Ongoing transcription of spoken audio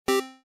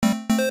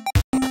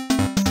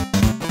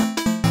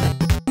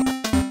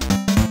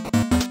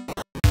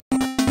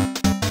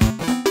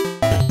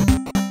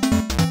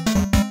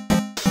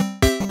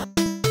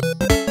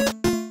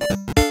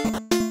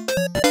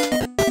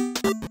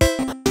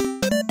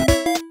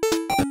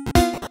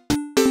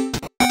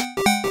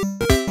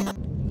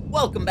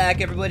Welcome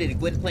back, everybody, to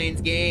Gwyn Plains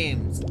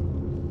Games.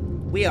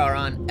 We are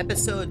on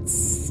episode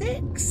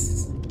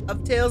 6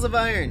 of Tales of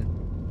Iron.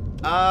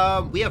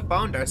 We have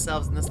found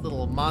ourselves in this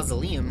little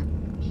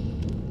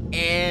mausoleum,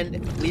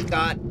 and we've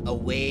got a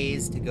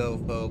ways to go,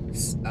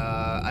 folks.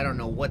 I don't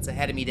know what's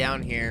ahead of me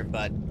down here,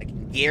 but I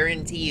can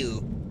guarantee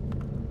you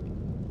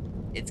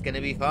it's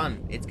gonna be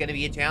fun. It's gonna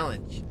be a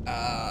challenge.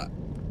 After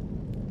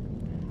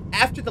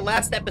the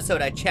last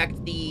episode, I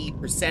checked the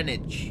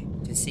percentage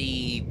to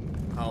see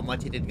how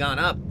much it had gone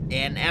up,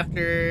 and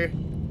after...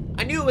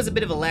 I knew it was a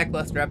bit of a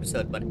lackluster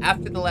episode, but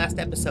after the last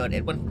episode,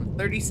 it went from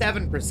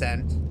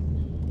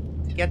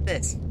 37% to, get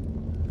this,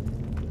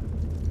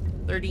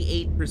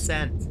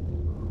 38%.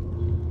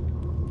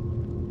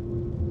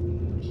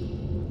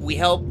 We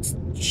helped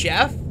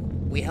Chef,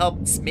 we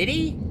helped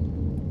Smitty.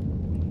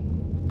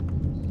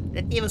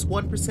 That gave us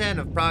 1%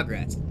 of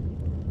progress.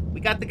 We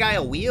got the guy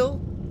a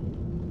wheel?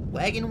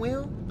 Wagon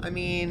wheel? I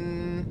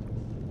mean...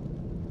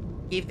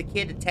 gave the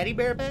kid a teddy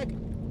bear back?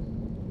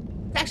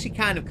 It's actually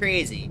kind of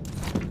crazy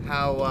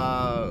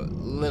how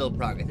little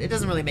progress. It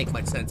doesn't really make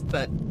much sense,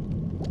 but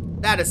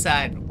that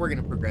aside, we're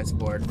gonna progress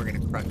forward. We're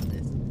gonna crush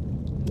this.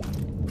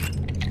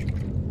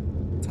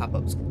 Top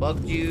up some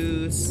bug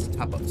juice.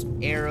 Top up some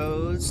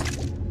arrows.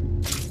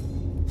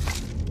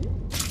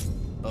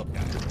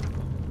 Okay.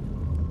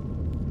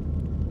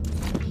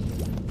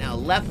 Now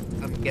left,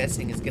 I'm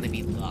guessing, is gonna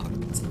be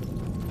locked.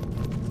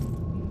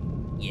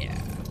 Yeah.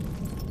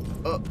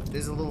 Oh,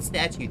 there's a little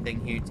statue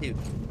thing here, too.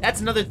 That's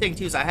another thing,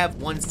 too, is I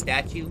have one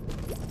statue,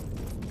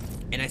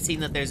 and I seen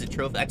that there's a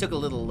trophy. I took a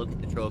little look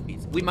at the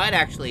trophies. We might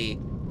actually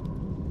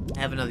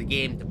have another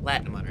game to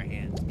platinum on our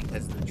hands,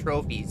 because the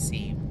trophies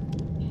seem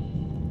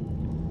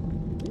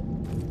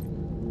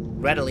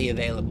readily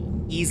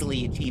available,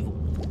 easily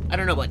achievable. I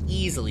don't know about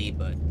easily,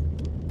 but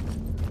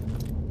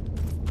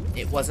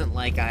it wasn't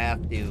like I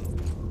have to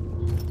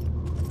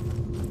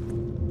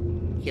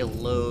kill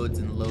loads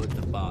and loads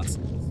of bosses.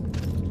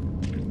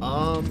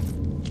 Oh.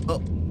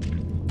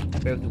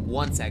 Bear with me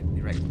 1 second.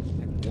 Be right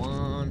back.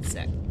 1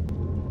 second.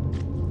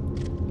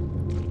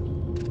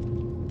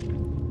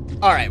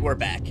 Alright, we're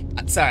back.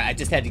 I'm sorry, I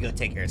just had to go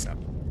take care of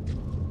something.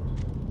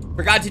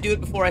 Forgot to do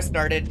it before I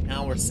started.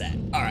 Now we're set.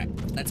 Alright,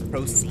 let's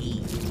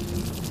proceed.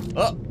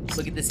 Oh,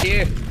 look at this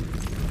here.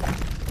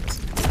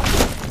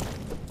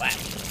 Wow.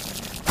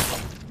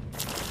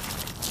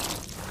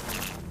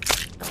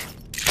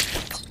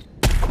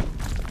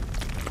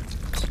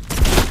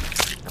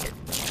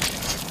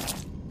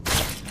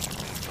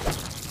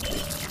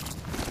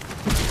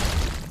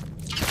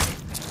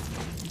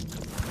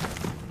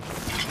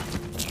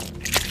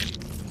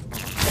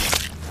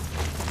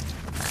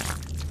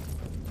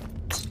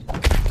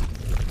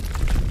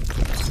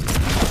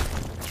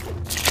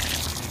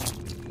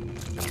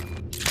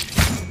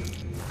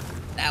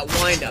 That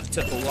wind-up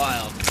took a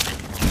while.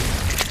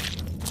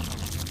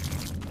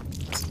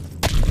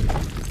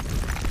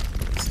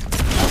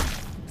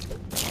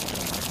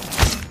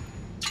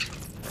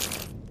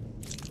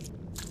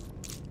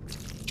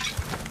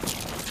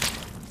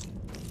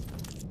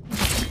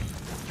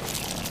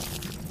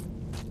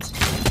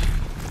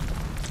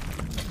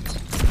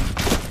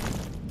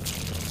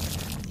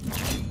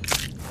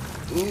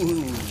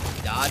 Ooh,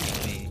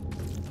 dodged me.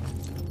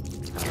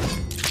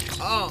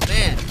 Oh,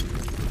 man.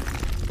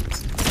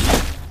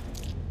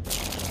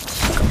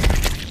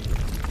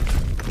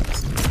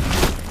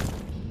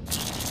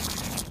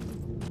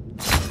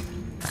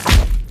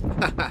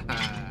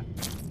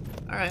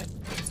 Alright,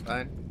 that's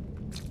fine.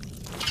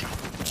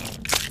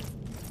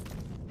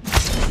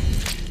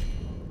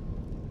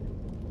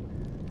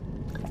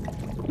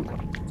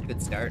 It's a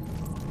good start.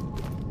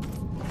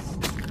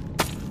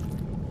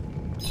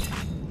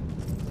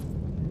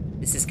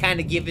 This is kind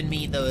of giving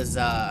me those,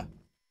 I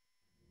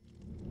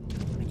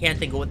can't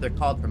think of what they're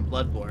called from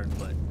Bloodborne,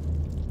 but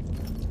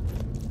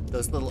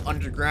those little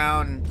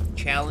underground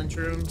challenge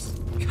rooms.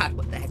 God,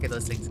 what the heck are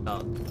those things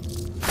called?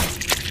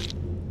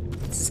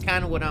 This is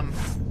kind of what I'm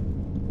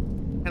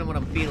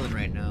feeling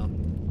right now.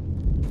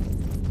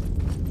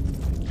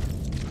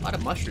 A lot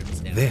of mushrooms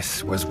down.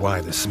 This was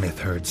why the smith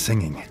heard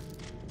singing.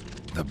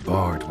 The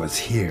bard was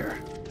here.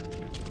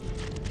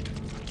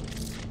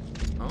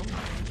 Oh.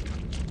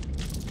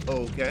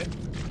 Okay.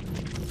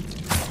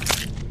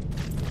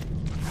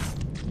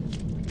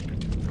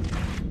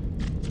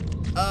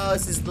 Oh,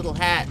 it's his little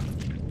hat.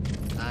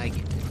 I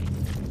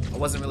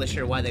wasn't really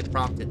sure why they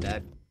prompted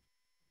that.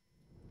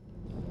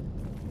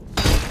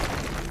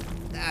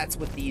 That's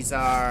what these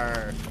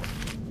are.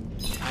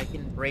 I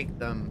can break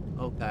them.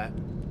 Okay.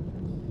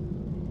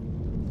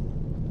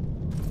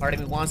 Part of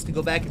me wants to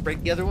go back and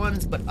break the other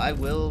ones, but I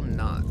will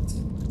not.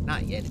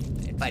 Not yet.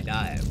 If I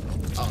die, I will.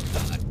 Oh,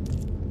 God.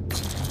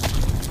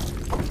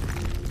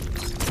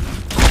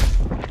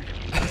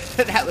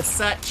 That was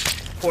such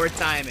poor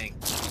timing.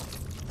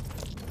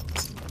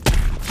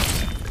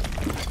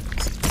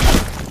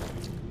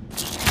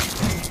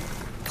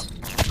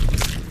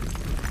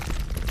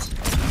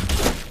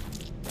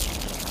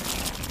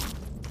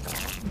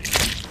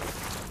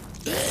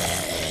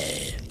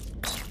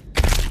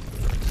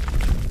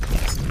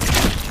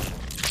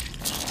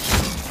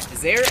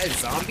 Is there a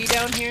zombie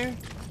down here?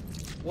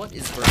 What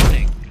is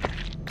burning?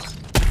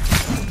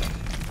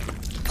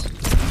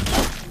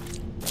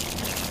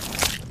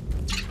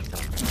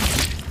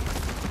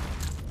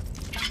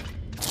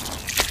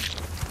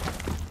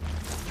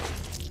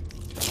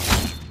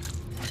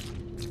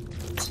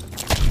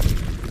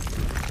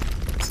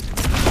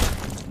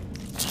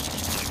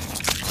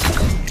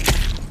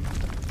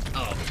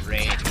 Oh,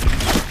 great.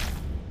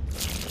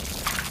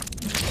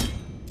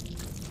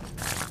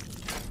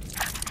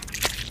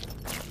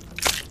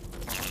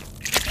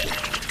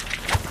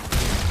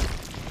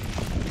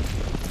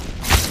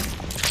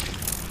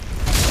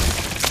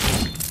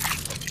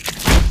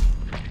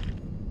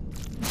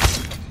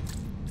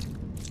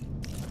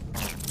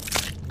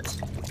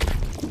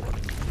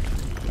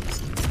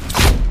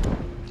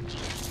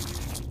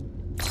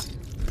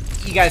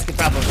 You guys could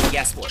probably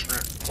guess what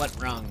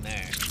went wrong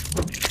there.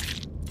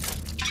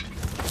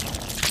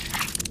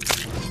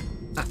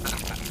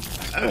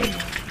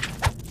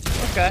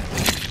 Okay.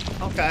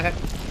 Okay.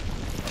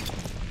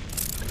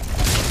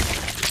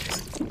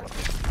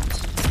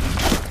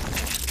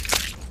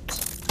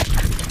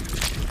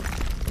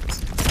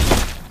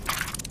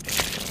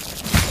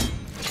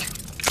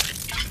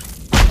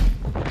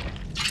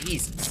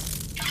 Jesus.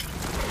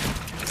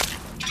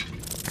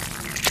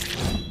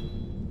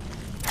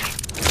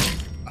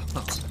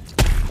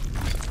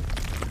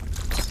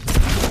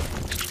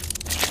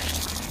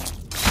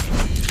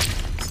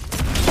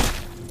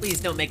 Please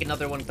don't make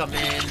another one come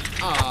in.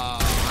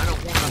 Aw, I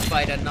don't want to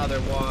fight another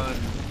one.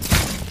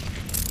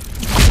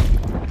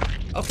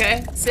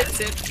 Okay, sip,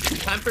 sip.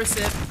 Time for a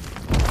sip.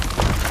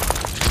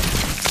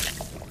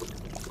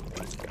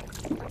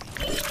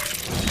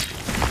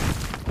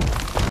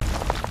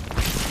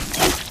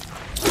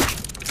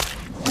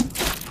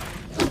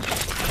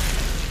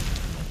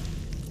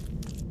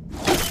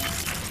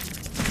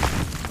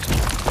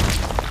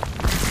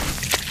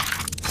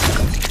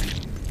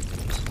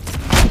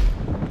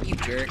 You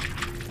jerk.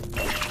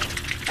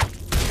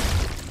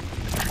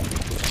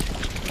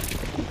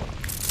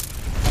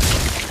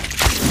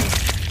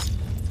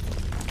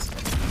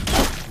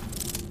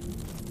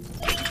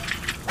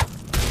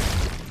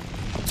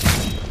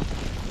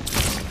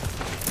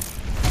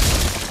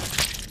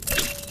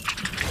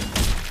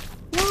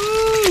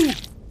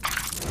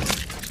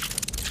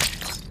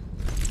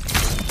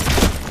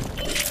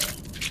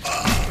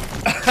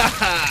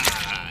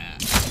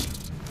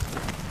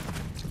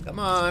 Come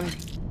on.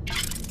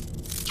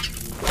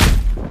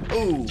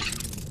 Ooh.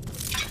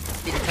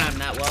 Didn't time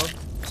that well.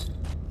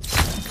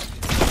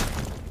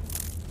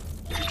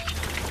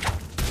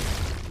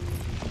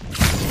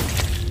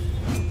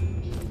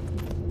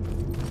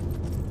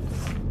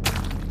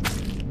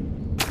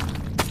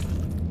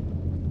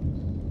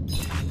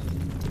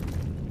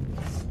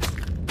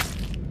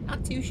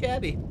 Not too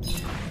shabby.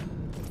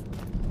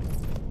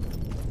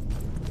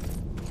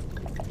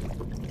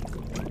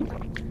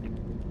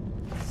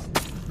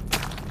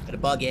 Got a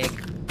bug egg.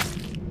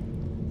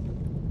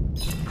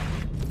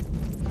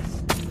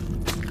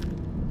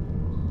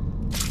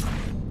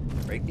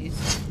 Break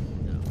these?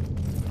 No.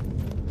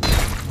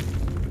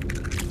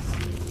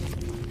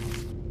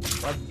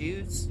 Bug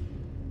juice?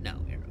 No,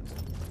 arrows.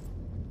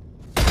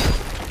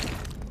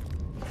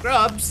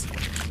 Grubs!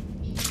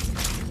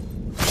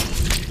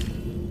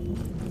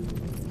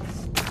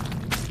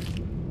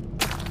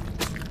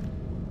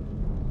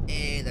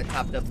 Hey, they're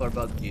topped up for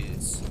bug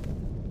juice.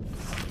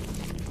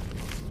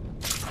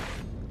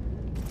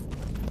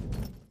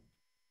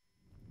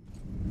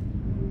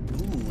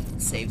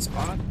 Save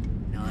spot.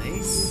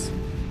 Nice.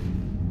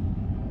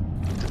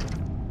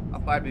 How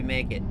far did we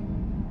make it?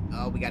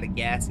 Oh, we got a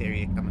gas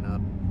area coming up.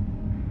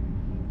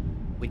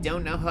 We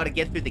don't know how to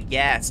get through the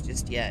gas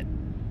just yet.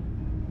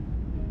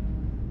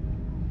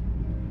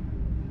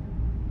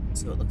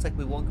 So it looks like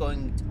we won't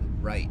going to the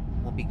right.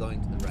 Won't be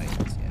going to the right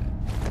just yet.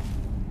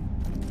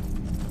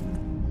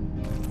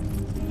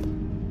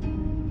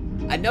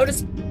 I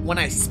noticed when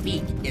I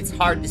speak, it's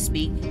hard to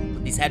speak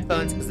with these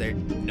headphones because they're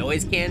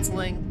noise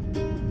canceling.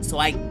 So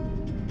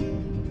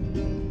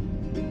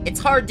it's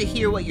hard to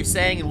hear what you're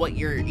saying and what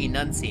you're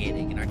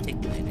enunciating and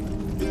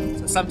articulating.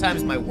 So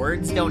sometimes my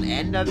words don't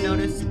end, I've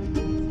noticed.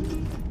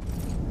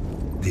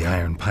 The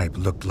iron pipe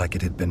looked like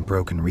it had been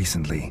broken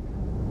recently.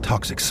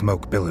 Toxic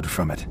smoke billowed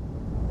from it.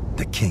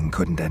 The king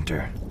couldn't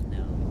enter.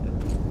 No.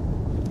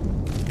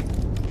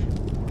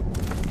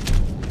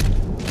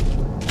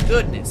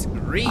 Goodness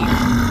grief.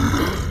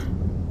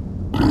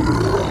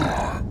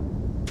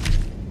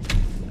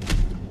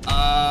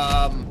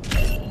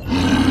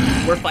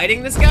 We're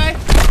fighting this guy?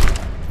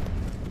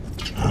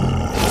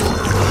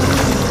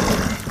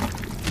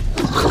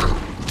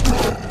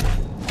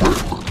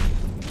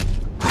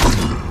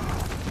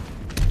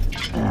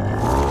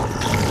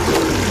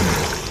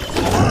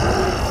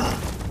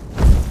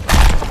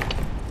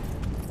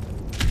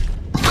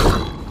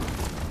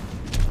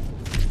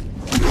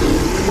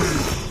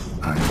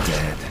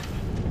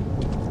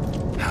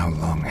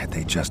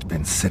 Just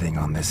been sitting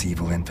on this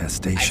evil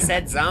infestation. I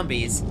said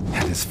zombies.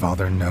 Had his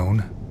father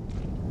known?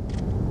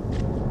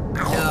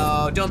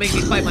 No, don't make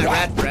me fight my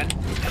rat friend.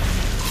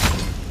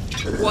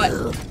 What?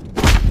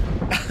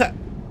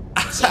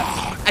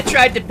 I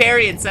tried to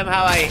parry and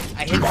somehow I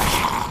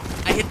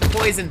hit the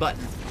poison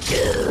button.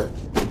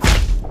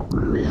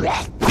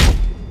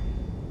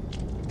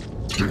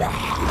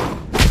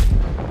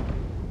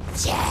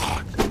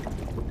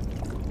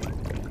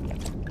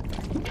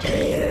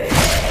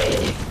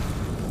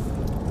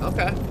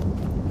 Okay.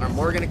 Are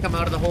more gonna come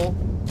out of the hole?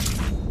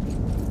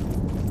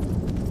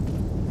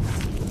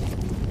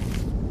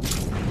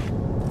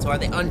 So are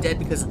they undead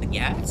because of the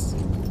gas?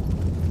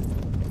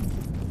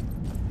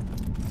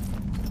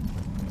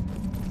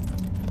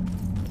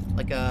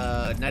 Like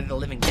a Night of the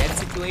Living Dead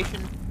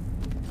situation?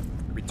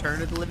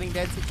 Return of the Living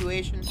Dead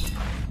situation?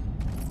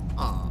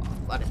 Aw,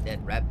 a lot of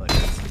dead rat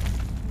buddies.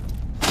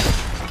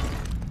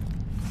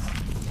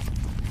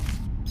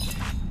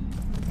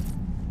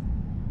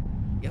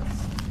 Yep.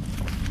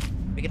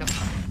 Pick it up.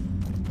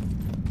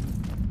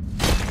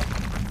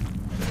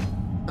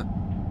 Huh.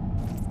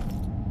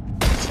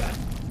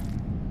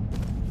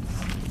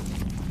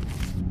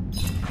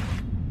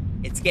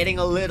 It's getting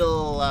a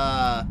little,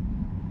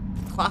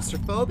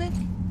 claustrophobic.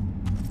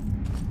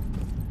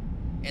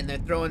 And they're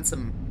throwing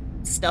some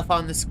stuff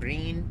on the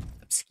screen,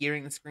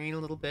 obscuring the screen a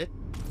little bit.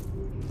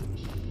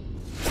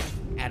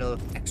 Add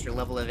an extra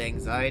level of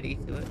anxiety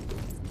to it.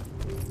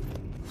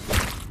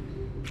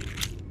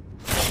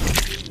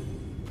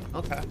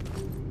 Okay.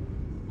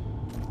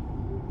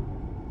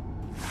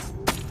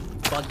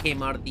 Bug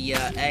came out of the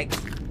egg.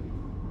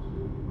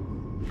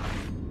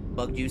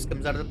 Bug juice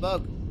comes out of the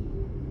bug.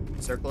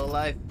 Circle of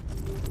life.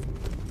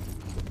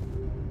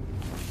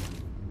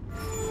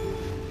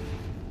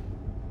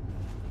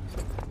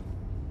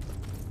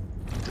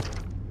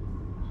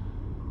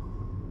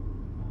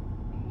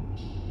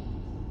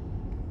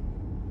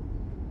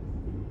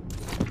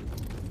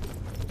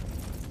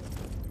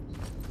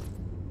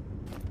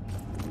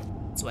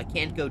 So I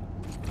can't go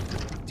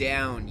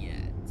down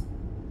yet.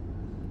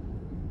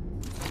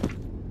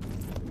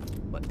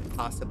 But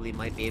possibly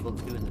might be able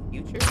to in the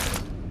future.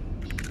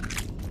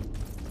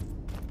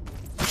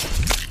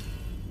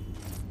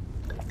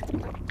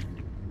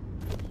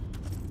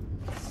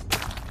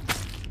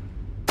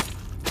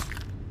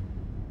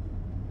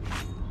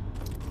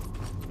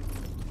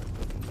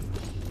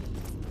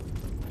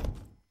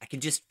 I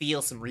can just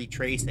feel some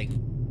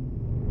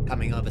retracing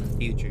coming up in the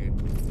future.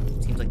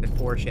 Seems like they're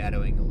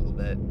foreshadowing a little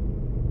bit.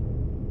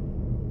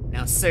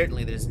 Now,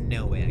 certainly there's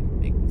no way I can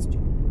make this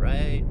jump,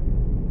 right?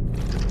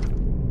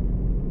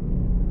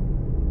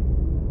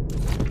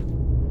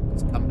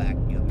 Just come back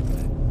the other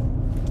way.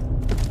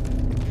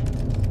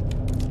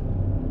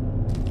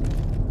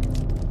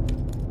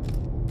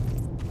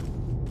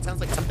 It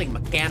sounds like something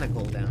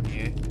mechanical down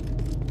here.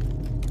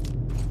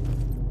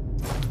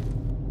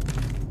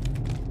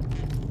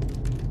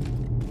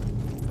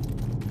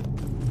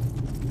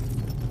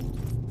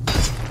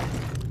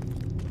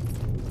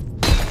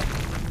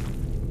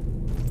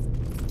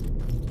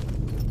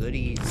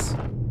 Goodies.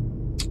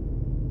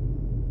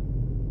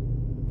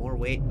 More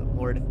weight, but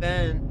more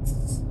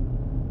defense.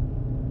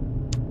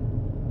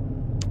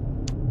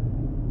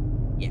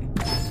 Yeah.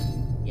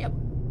 Yep.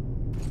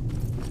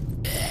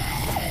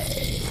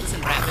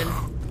 Listen, Ratman.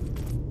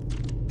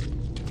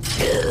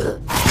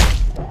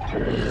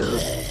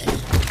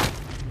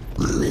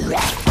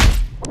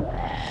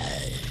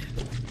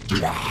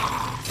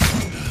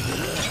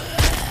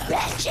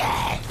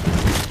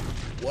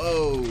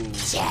 Whoa.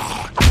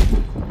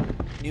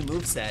 New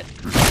moveset.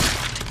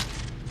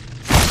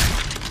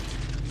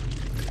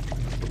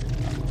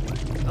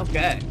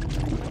 Okay.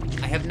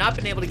 I have not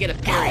been able to get a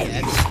parry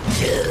yet.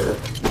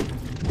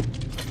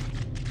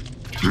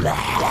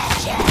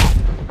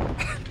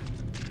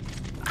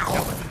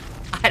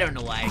 I don't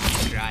know why I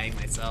keep trying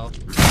myself.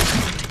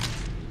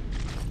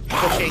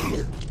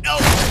 Pushing. No!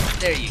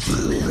 There you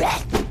go.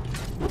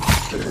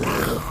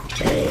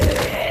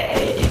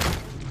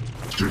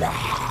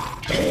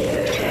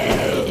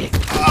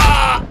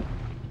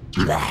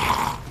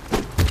 Ah!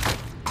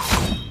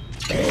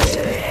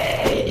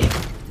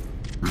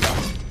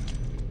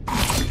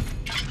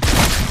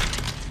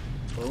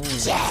 Boom.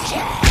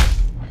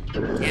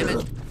 Damn it.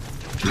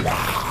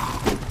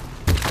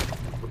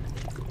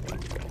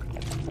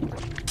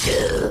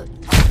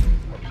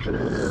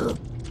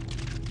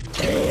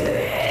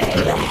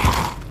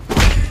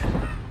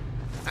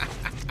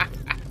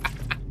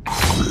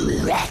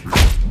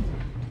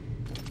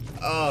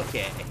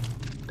 Okay.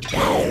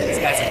 These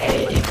guys are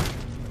killing.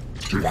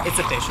 It's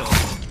official.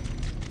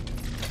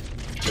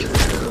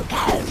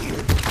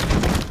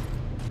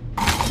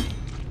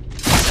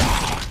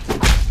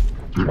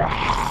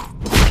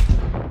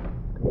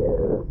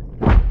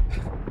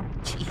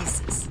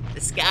 Jesus,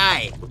 this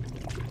guy.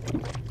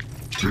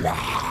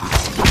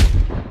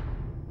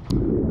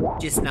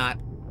 Just not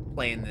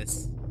playing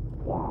this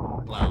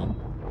well.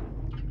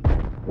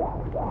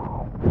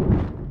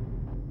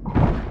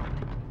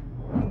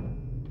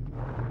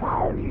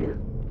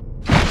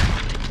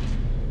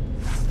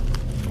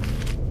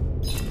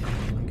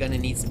 I'm gonna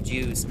need some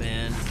juice,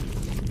 man.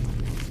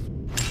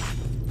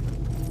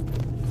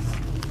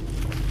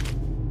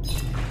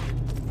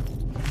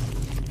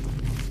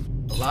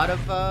 lot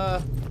of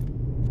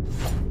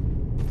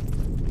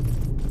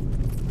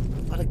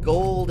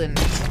gold and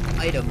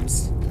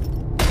items.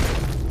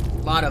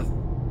 A lot of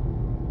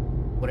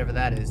whatever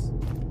that is.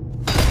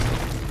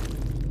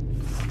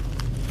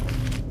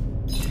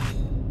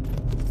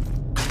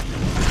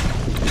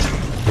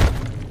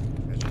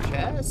 Treasure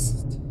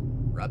chest.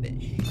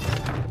 Rubbish.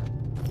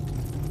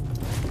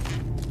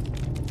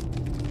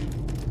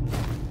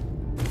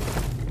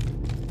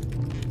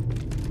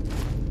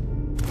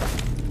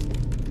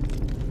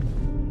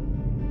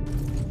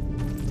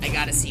 I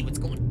gotta see what's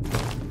going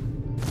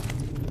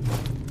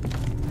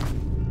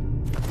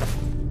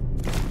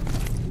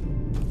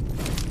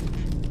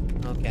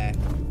on. Okay.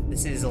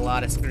 This is a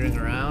lot of screwing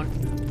around.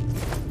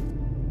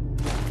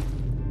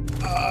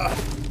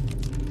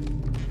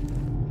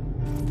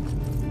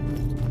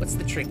 What's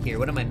the trick here?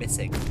 What am I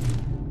missing?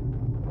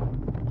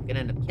 I'm gonna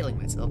end up killing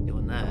myself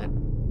doing that.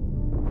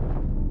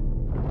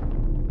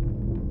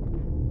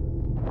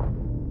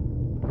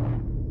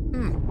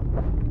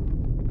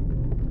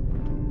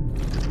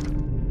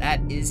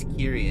 That is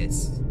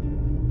curious.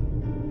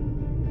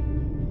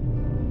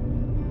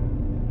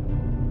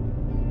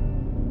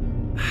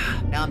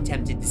 Now I'm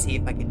tempted to see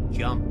if I can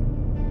jump.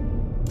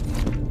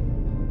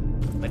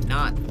 But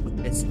not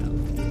with this stuff.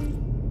 I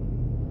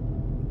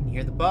can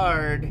hear the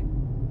bard.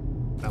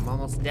 But I'm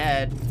almost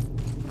dead.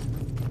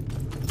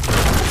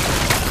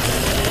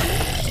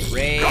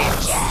 Rage.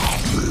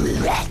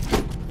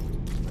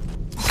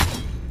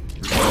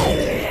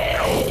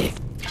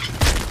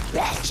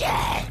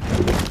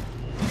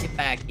 Get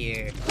back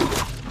here.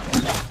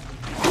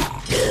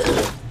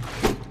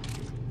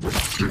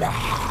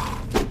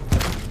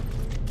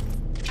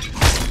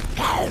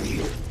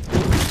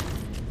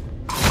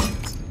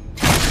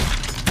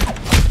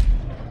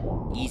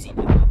 Easy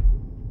now.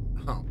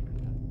 Oh.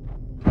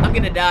 I'm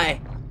gonna die.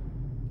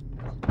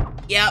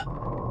 Yep.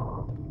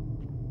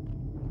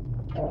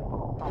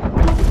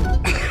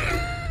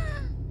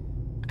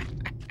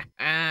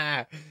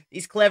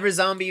 These clever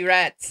zombie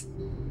rats.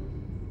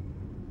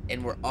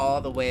 And we're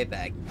all the way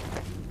back.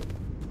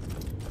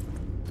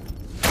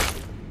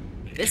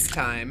 This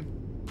time,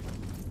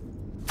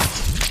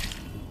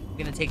 I'm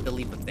gonna take the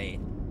leap of faith.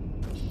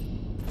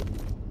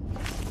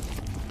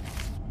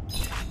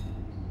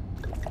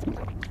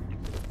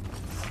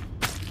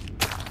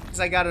 Because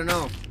I gotta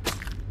know.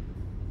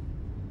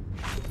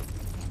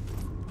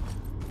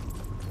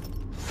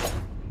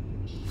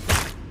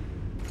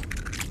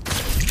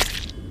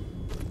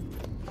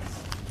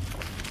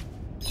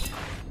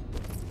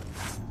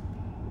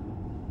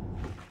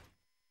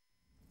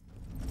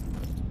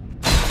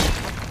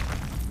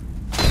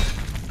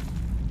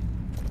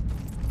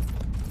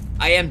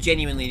 I am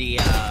genuinely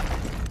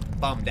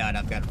bummed out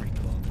I've got to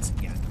redo all this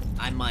again.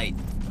 I might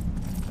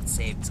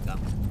save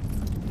scum.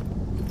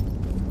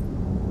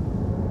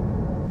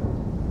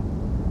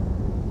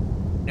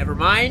 Never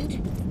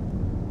mind.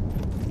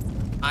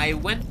 I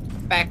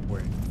went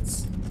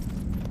backwards.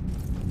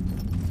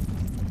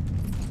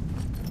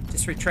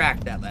 Just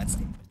retract that last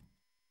statement.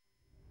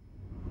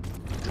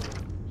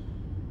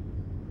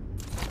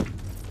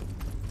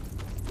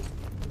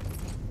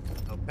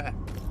 Okay.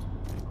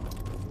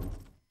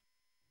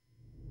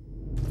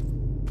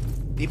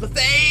 Leap of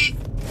faith!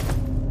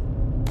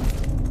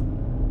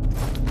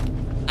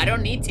 I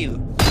don't need to.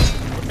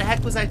 What the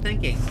heck was I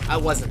thinking? I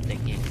wasn't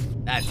thinking.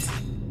 That's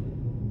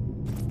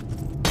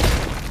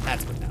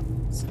what that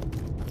was.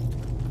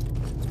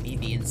 It's me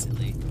being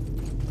silly.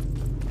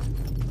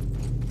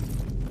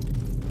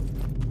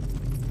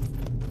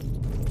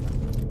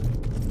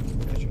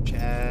 Treasure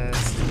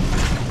chest.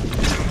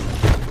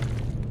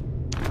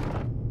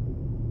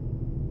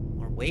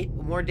 More weight,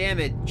 more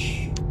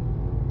damage.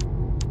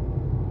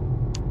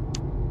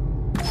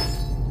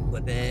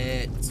 Flip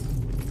it.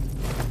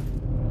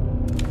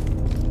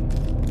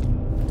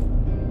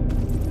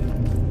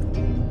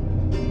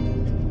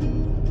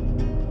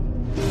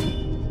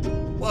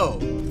 Whoa.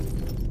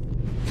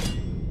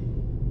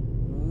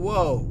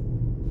 Whoa.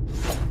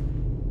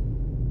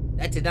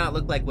 That did not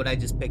look like what I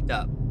just picked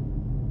up.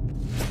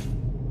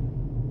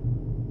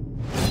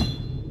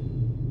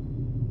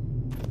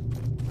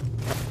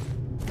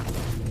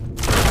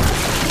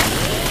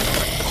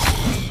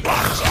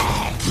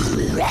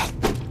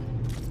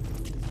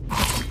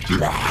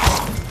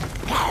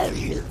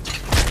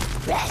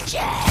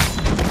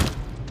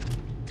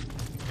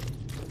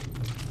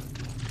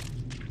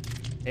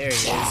 There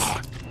he is.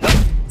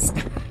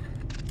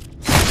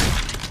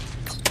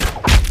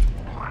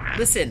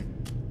 Listen,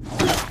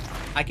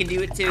 I can do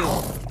it too.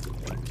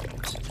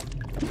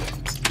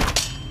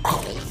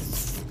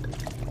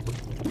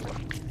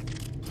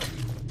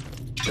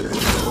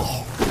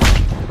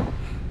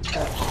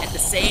 At the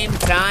same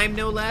time,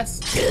 no less.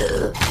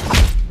 The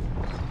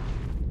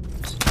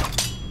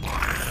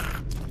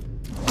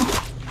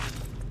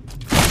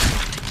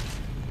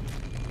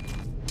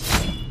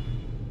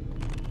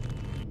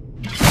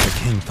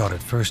king thought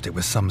at first it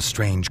was some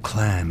strange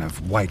clan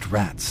of white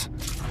rats,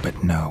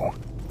 but no.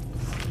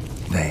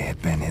 They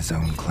had been his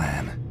own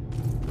clan.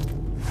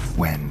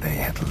 When they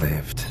had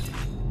lived.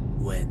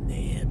 When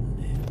they had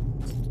lived.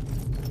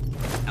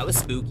 That was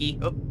spooky.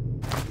 Oh,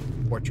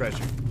 more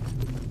treasure.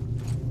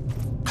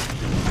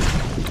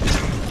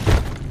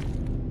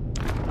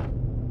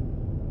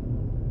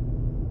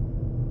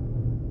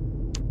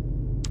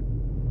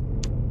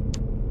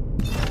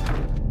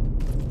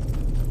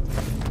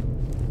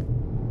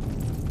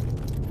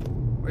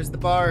 Where's the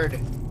bard?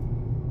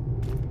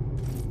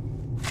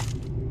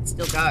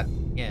 Still got,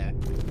 yeah,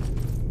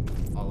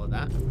 all of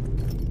that.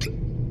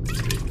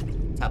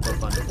 Top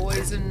up on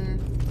poison.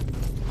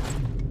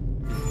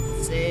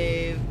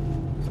 Save.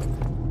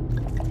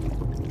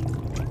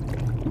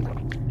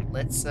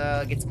 Let's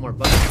get some more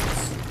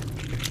bugs.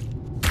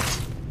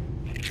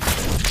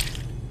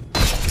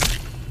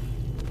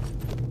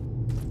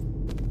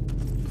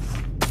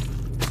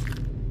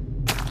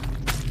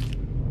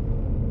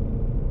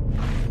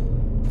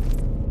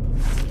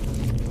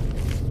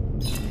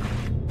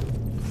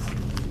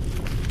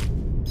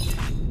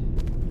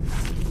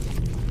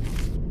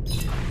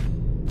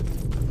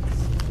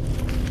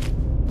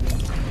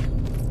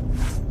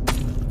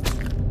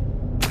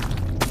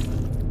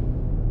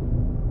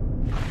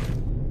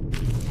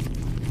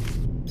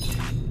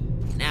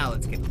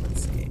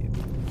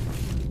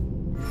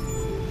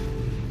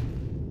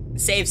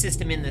 Save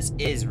system in this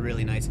is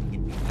really nice and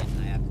convenient,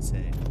 I have to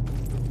say.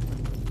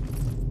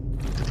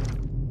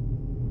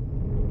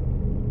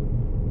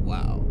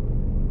 Wow.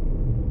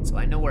 So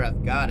I know where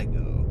I've gotta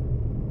go.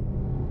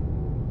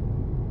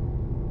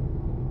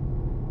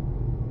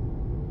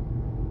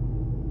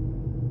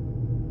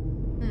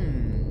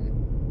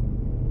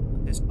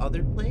 But there's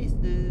other places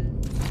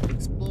to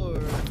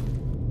explore.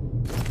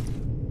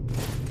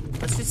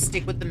 Let's just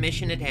stick with the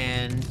mission at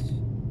hand.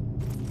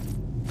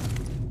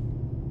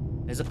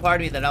 There's a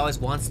part of me that always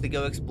wants to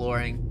go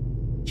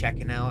exploring,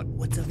 checking out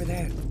what's over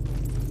there.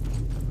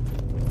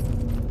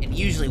 And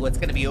usually what's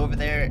going to be over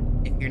there,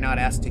 if you're not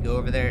asked to go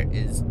over there,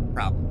 is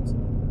problems.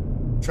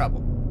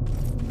 Trouble.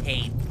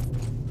 Pain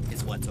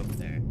is what's over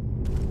there.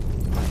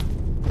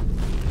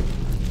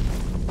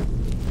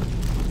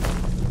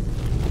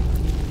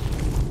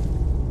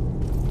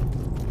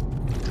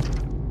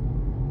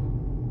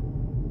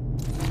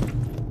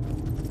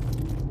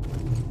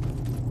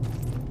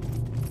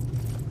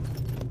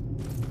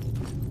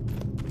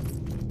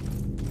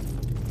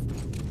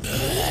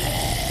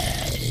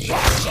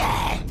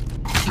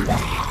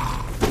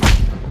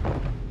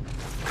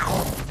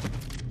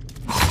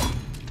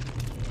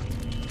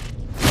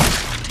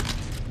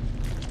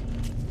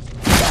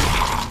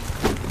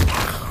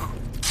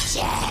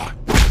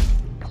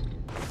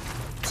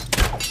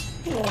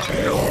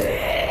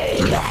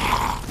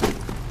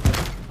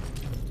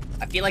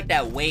 I feel like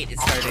that weight is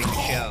starting to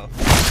show.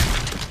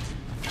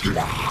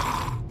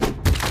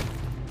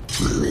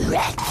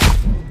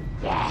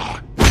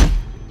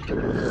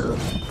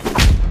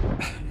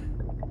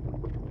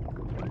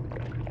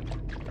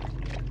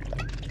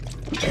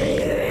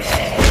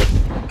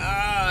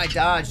 Ah, I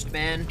dodged,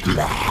 man.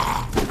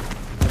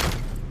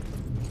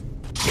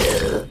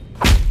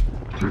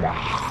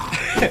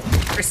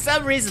 For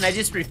some reason, I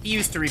just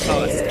refuse to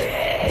repost.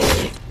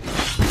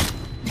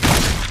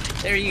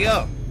 There you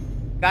go.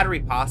 Got a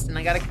riposte, and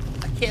I got a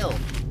kill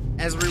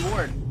as a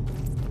reward.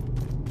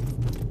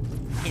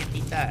 Can't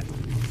beat that.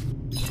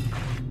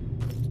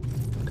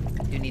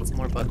 Do need some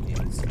more bug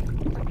juice.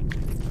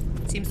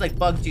 Seems like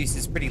bug juice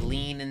is pretty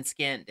lean and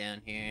scant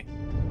down here.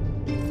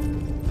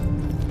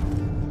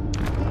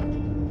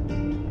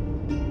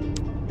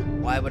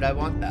 Why would I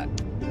want that?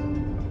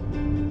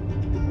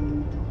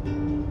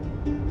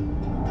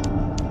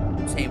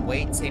 Same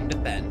weight, same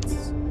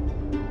defense.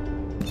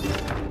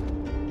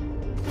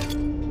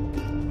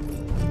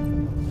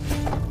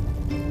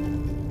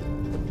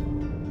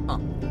 Huh.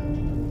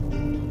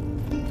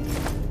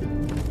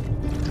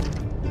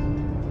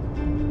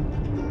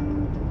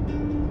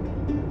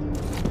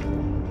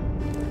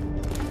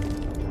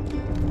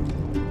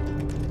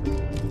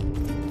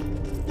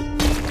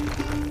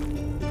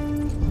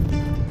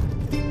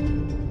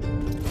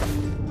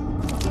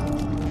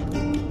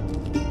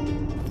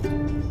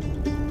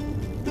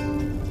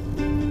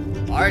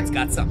 Bard's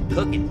got something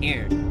cooking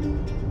here.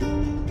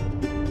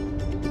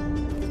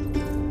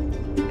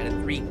 Got a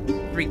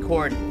three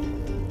chord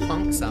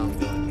punk song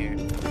going here.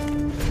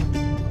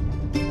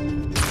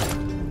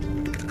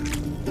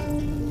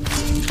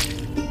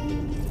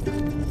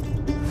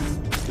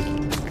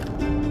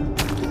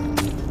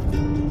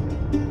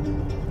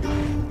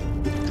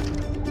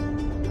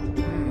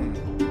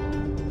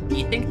 Do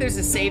you think there's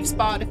a save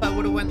spot if I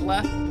would have went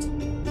left?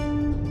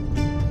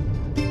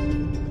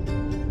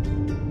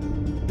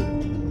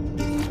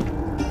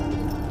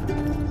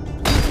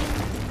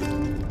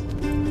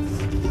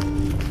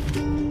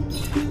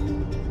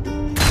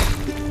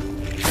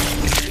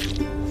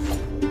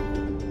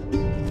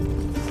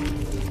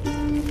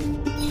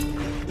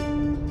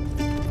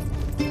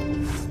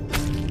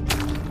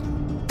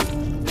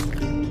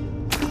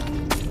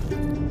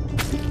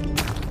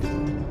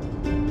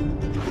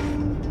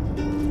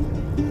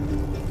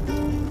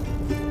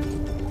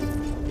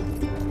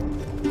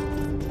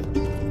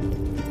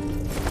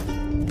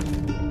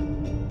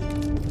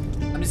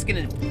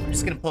 I'm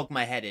just gonna poke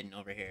my head in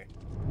over here.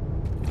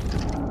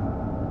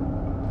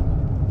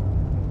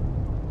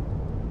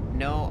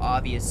 No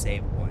obvious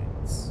save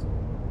points.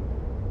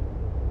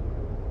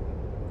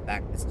 In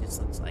fact, this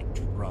just looks like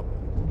trouble.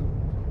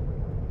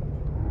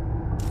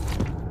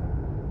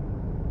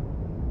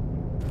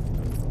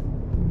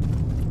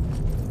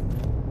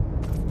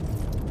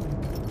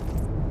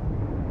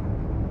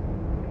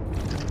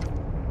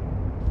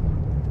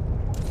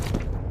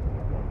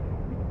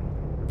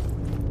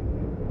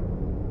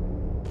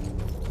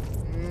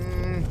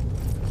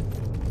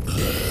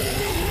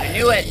 I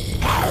knew it!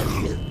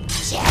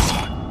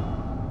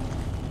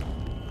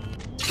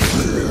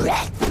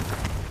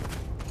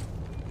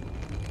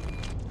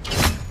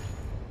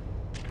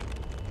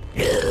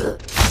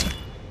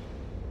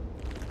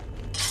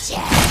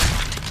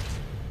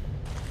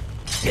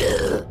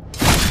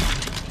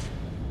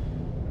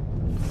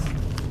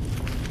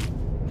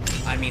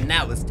 I mean,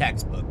 that was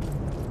textbook.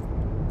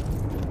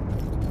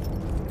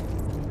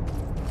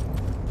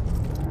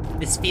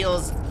 This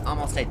feels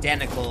almost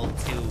identical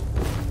to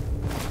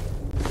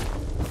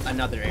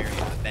another area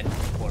I've been to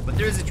before, but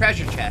there is a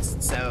treasure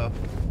chest, so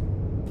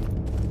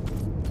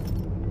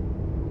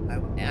I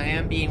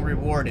am being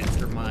rewarded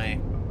for my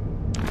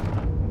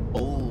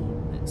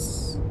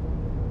boldness.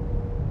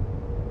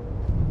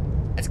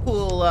 That's a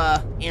cool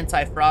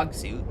anti-frog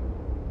suit.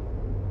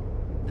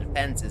 The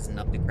defense isn't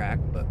up to crack,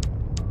 but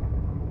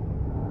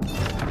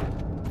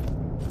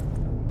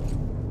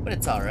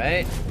it's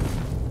alright.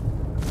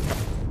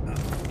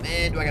 Oh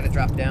man, do I gotta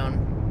drop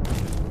down?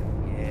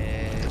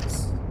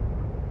 Yes.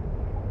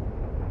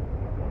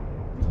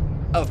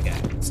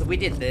 Okay, so we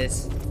did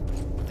this.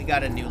 We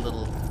got a new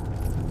little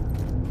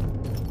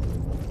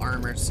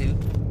armor suit.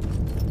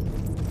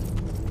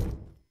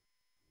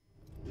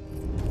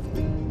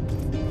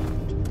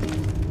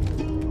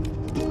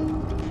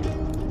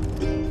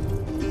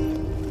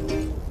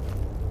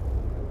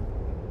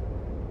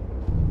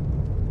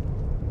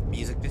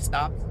 Music just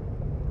stops.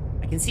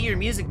 I can see your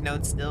music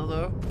notes still,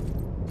 though.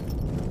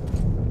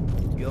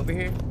 You over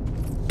here?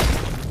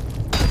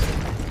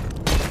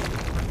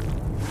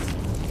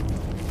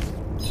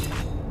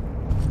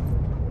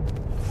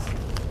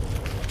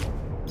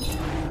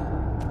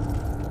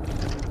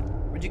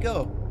 Where'd you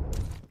go?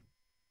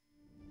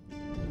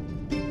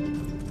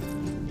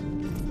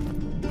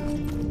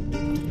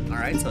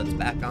 Alright, so it's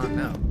back on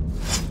now.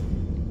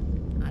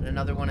 Not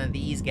another one of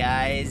these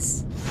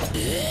guys.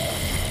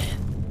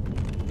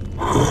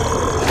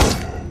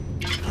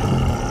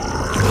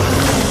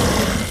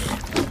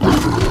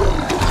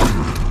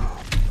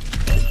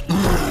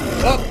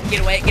 Oh, get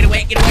away, get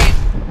away, get away!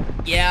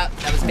 Yeah,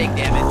 that was big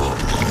damage.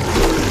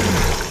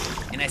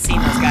 And I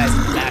seen those guys in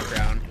the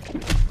background.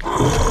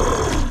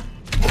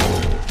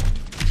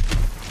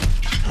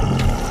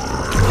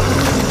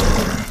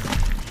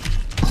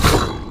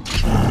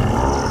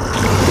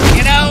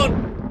 Get out!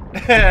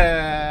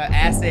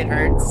 Acid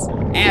hurts.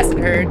 Acid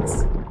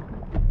hurts.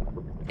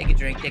 Take a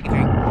drink, take a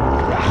drink.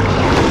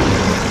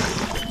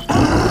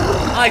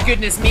 My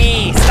goodness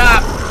me!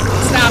 Stop!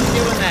 Stop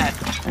doing that!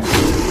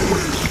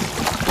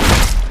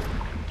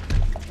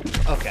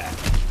 Okay.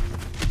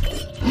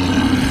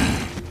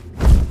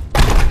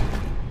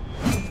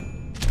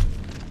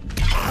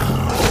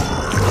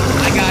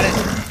 I got it.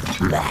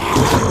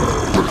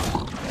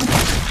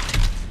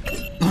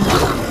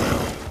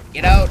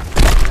 Get out.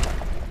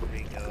 There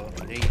you go.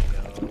 There you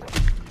go.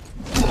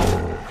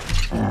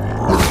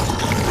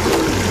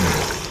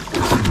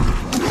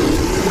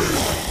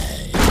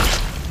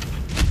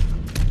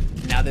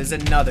 Now there's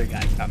another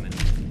guy coming.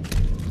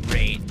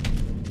 Great.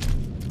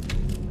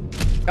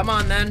 Come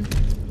on then.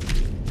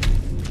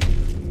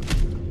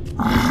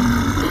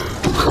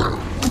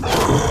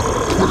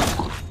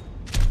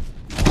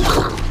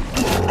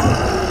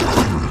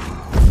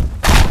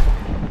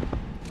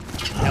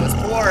 That was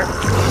 4.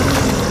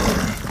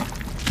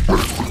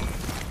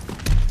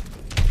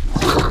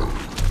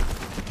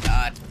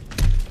 God.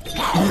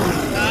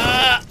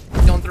 Ah!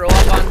 Don't throw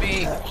up on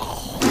me.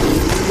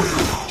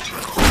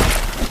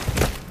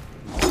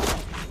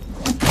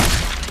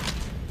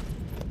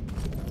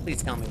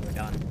 Please tell me we're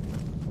done.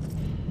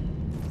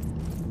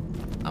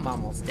 I'm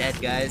almost dead,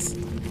 guys.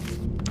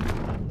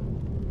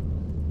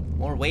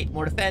 More weight,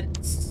 more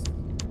defense.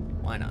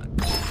 Why not?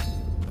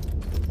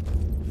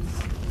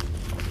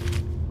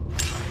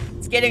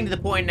 It's getting to the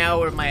point now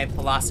where my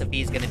philosophy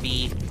is gonna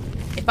be,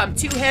 if I'm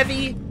too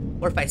heavy,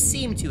 or if I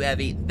seem too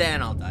heavy,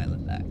 then I'll dial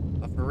it back.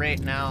 But for right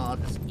now, I'll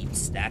just keep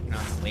stacking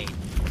on the weight.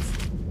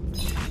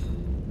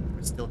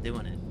 We're still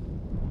doing it.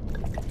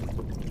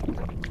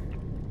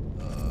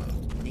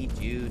 Need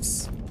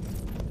juice.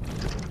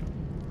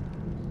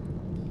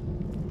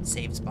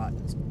 Save spot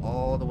is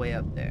all the way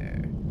up there.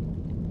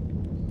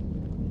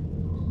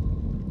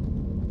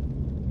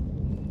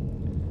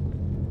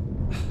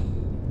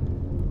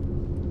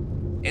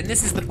 And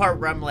this is the part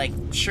where I'm like,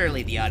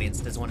 surely the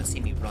audience doesn't want to see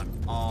me run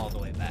all the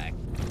way back.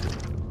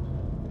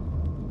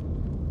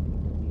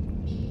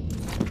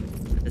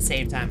 At the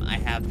same time, I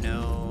have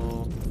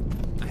no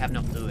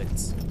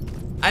fluids.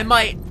 I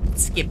might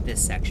skip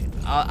this section.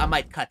 I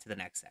might cut to the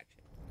next section.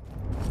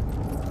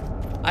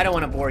 I don't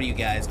want to bore you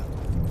guys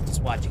with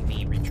just watching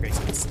me retrace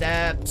my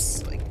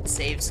steps, like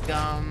save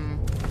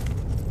scum.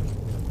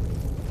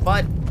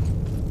 But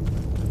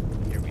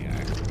here we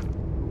are.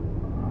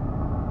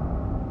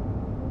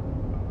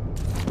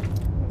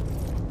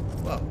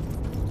 Whoa.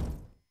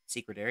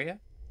 Secret area?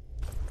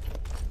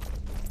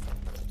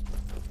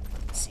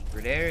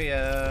 Secret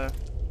area.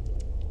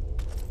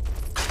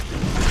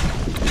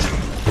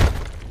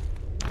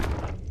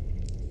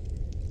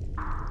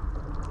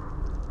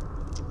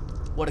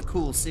 What a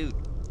cool suit.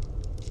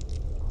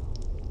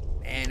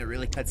 Man, it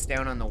really cuts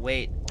down on the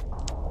weight.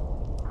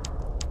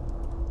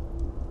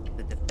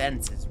 The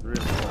defense is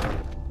really low.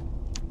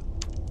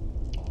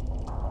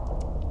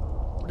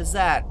 What is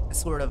that? A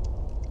sort of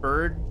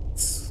bird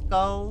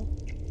skull?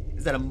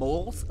 Is that a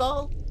mole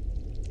skull?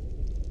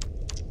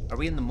 Are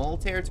we in the mole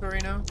territory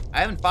now?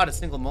 I haven't fought a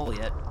single mole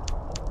yet.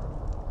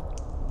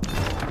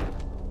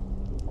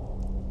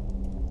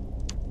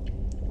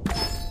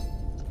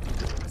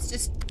 Let's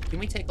just... Can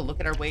we take a look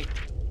at our weight?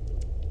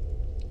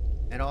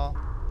 At all?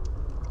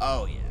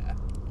 Oh, yeah.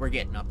 We're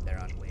getting up there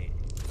on weight.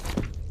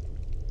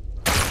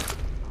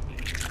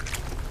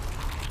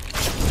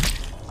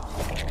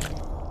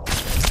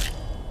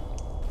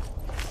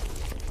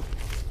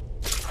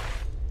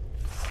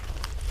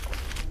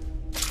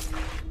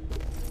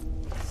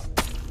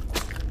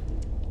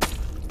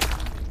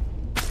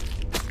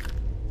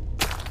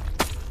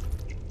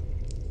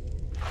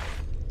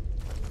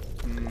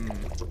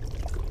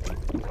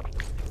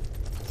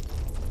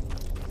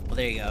 Well,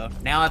 there you go.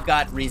 Now I've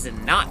got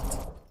reason not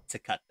to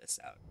cut this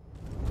out.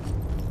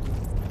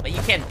 But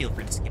you can feel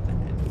free to skip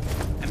ahead.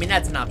 I mean,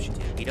 that's an option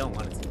too. If you don't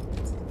want to skip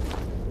it.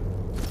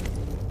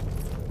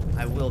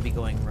 I will be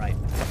going right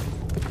back.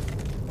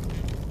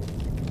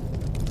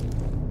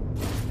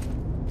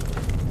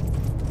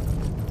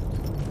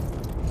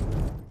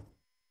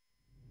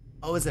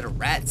 Oh, is it a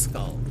rat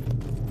skull?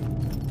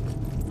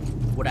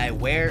 Would I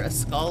wear a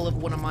skull of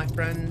one of my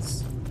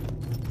friends?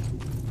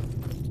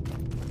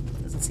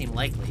 Doesn't seem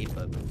likely,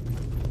 but...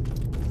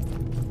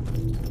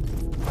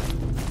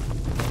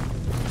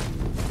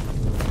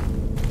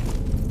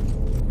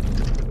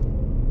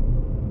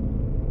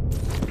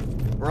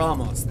 We're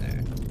almost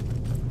there.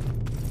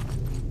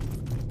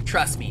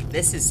 Trust me,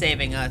 this is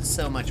saving us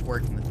so much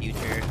work in the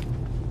future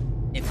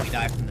if we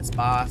die from this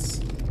boss.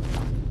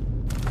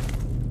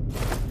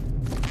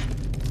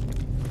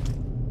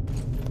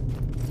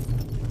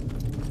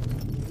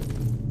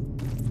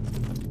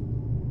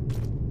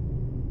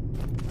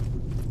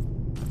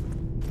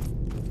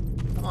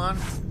 Come on.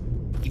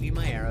 Give you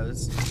my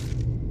arrows.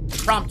 The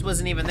prompt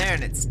wasn't even there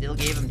and it still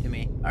gave them to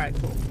me. Alright,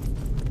 cool.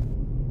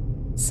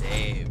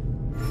 Save.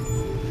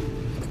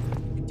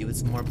 Do with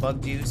some more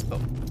bug juice, but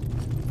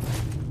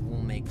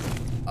we'll make...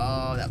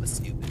 Oh, that was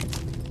stupid.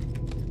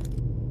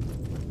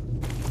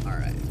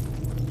 Alright.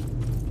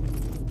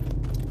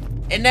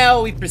 And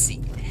now we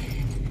proceed.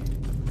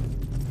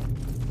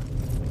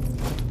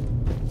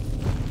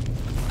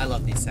 I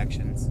love these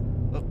sections.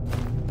 Oh.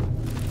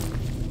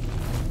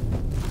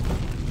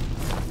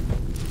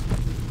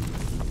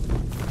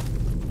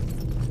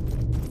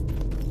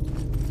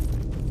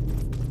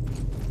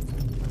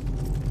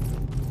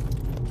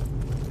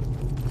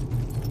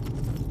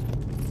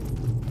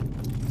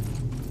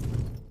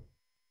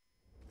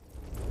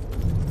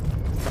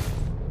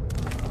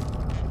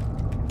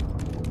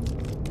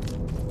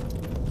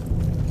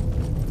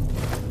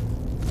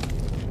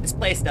 This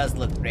place does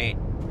look great.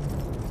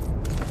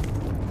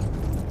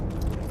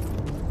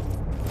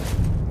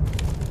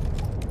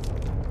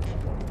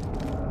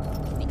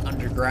 The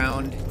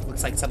underground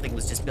looks like something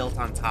was just built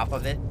on top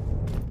of it,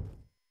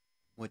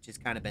 which has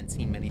kind of been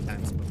seen many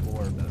times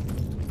before, but...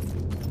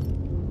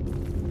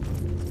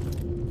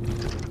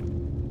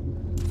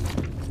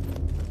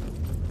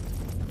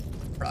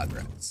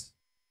 Progress.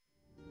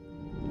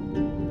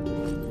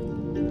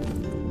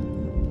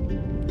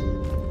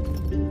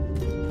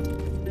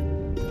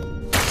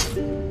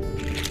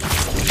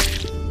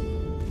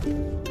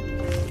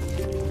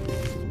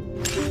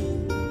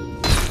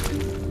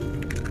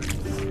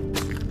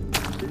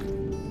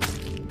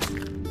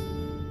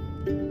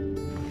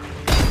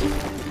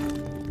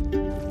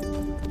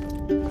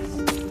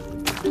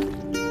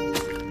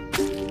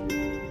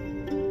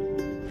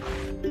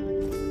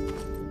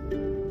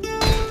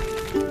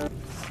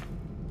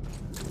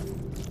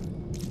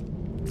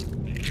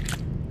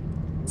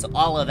 So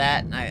all of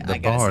that, and I The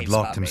gotta bard save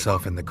locked spot,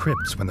 himself in the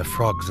crypts when the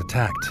frogs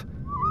attacked.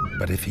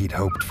 But if he'd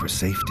hoped for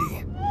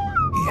safety,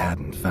 he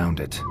hadn't found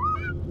it.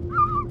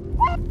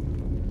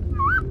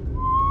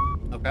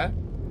 Okay.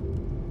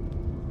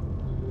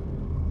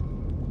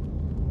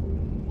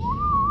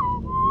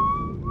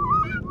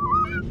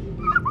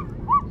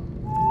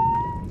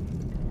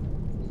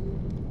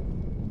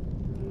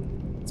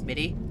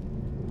 Smitty?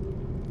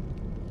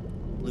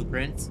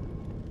 Blueprints?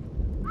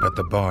 But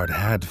the bard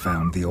had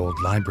found the old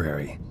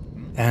library,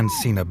 and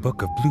seen a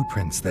book of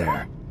blueprints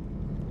there.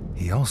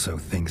 He also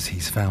thinks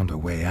he's found a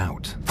way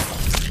out.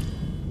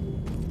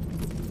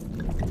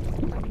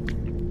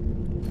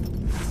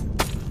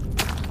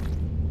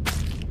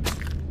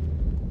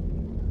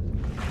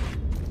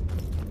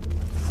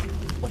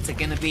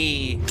 could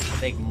be a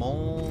big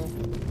mole.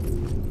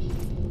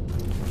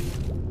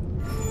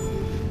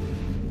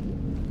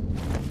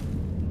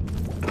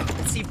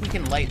 Let's see if we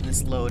can lighten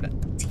this load a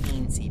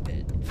teensy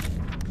bit.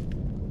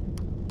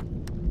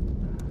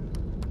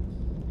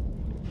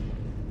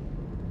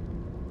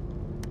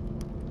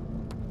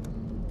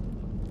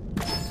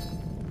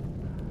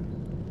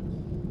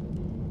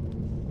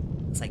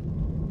 It's like...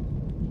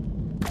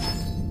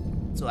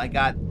 So I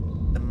got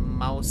the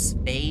mouse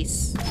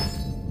face,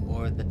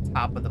 or the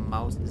top of the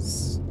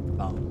mouse's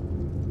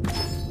phone.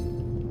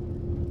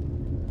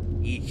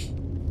 Eesh.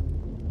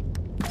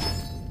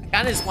 I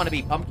kind of just want to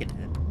be Pumpkinhead.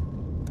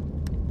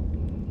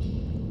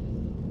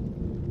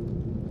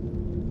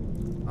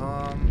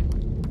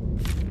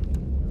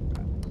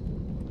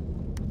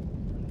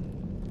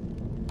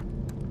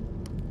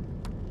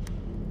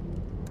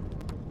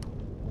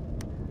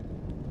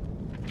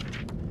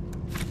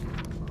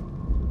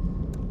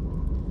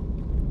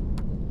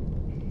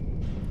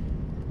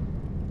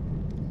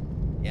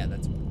 Yeah,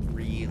 that's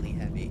really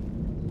heavy.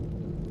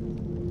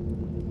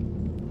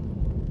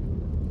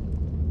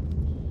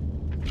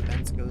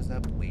 Fence goes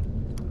up. Wait.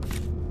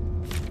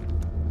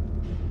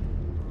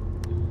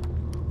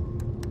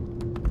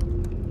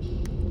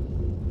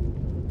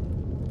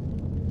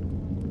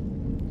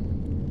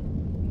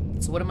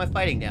 So what am I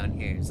fighting down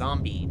here?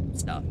 Zombie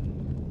stuff.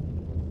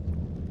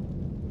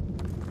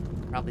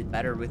 Probably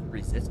better with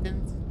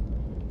resistance.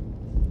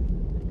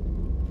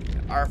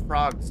 There are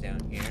frogs down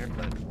here,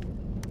 but...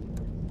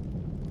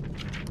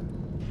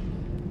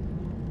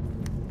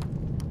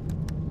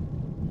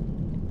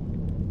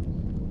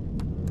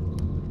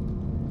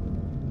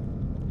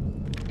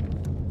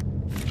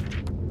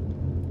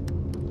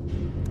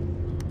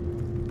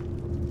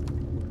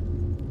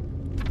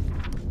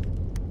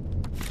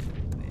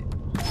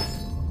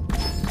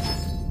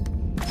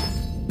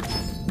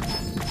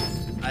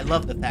 I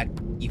love the fact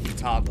you can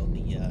toggle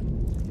the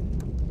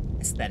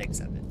aesthetics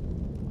of it.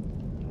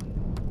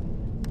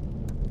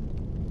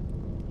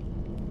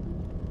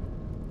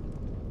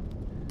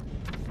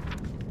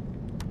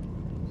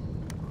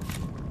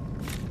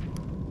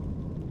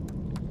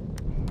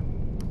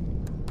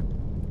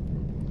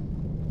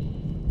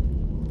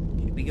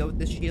 Should we go with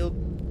this shield?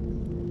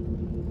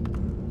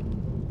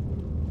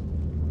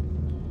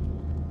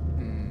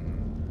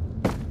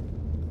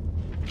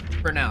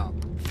 For now.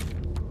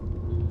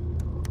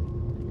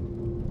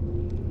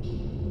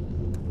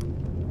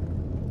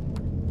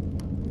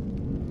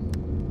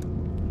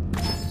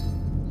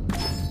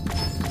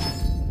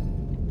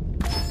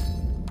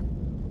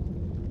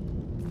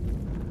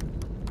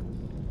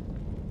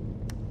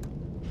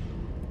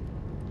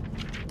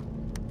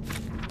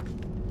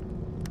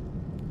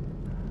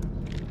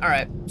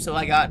 Alright, so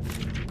I got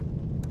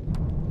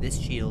this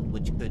shield,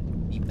 which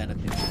could be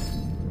beneficial.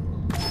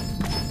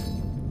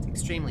 It's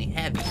extremely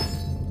heavy.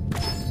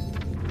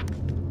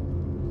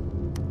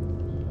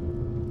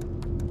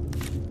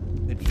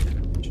 Could be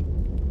beneficial.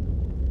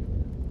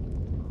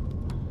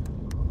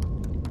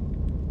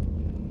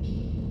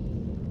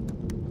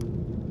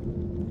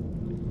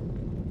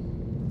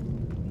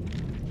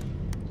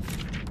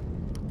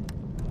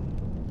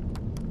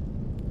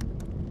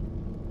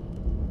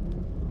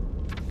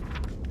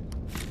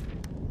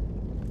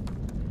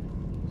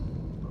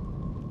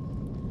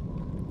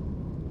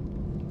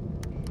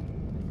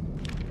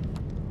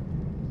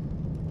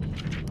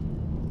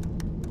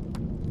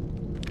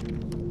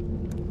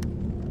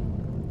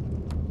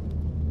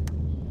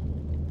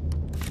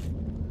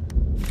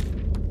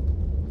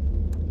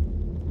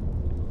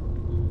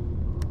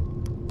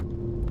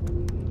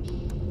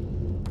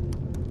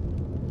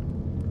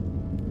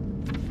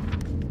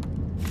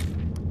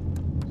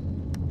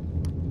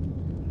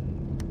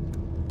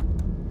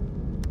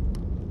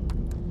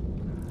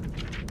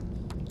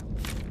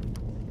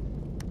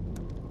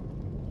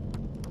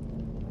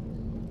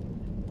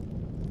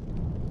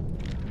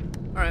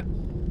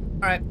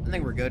 Alright, I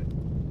think we're good.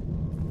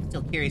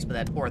 Still curious what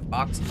that fourth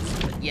box is,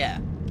 but yeah.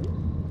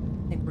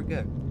 I think we're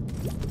good.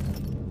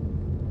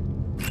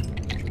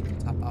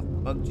 Top off the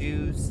bug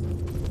juice.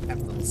 Have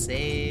a little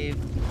save.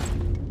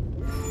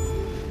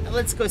 Now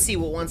let's go see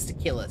what wants to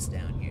kill us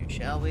down here,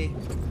 shall we?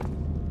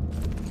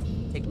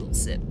 Take a little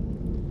sip.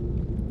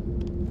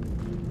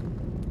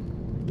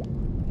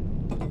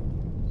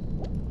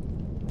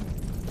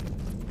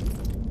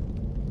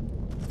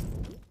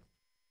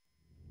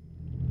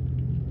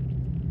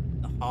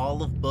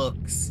 Hall of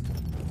Books.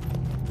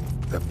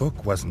 The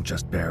book wasn't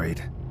just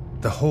buried.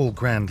 The whole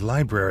Grand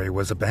Library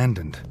was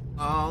abandoned.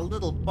 Oh,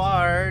 little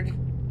bard.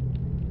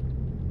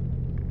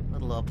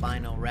 Little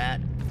albino rat.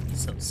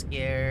 He's so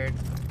scared.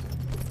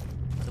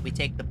 So we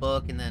take the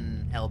book and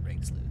then hell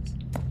breaks loose.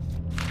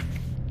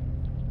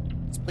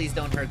 Just please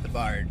don't hurt the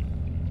bard.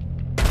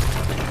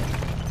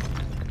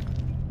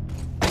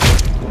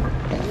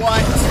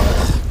 What?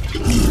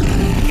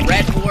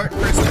 Red Wart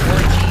versus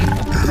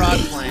Warchief Frog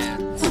Clans.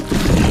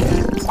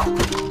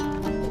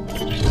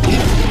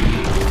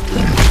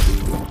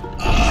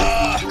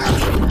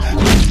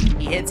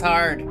 He hits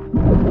hard.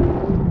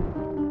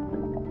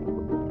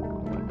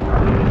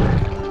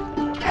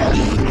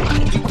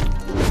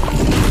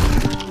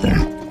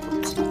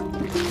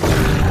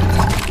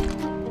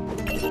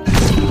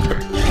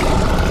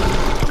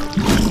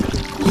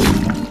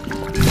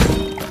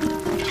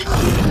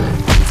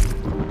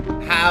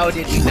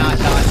 did we not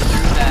dodge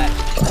through that?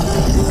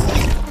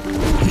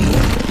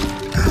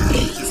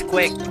 He's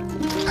quick.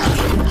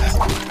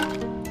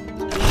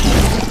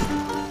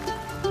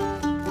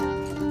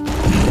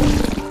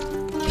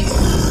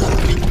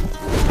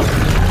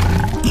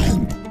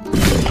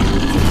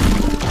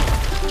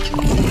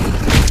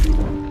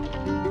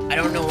 I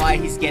don't know why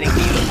he's getting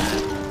me on that.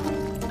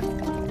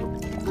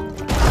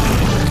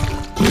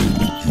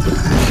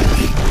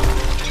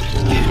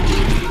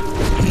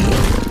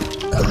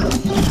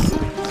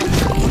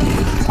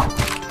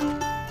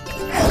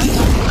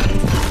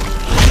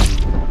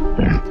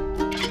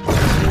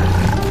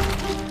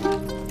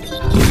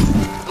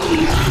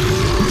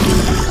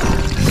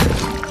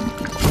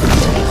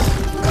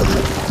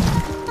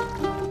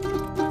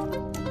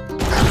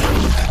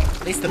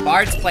 At least the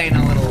bard's playing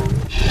a little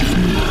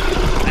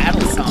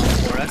battle song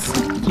for us.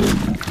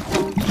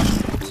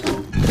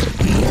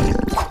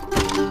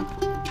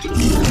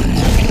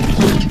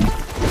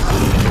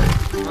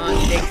 Come on,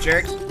 you big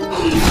jerk.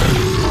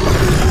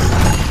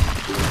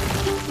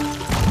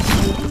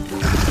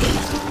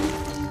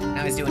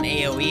 Now he's doing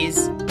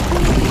AoEs.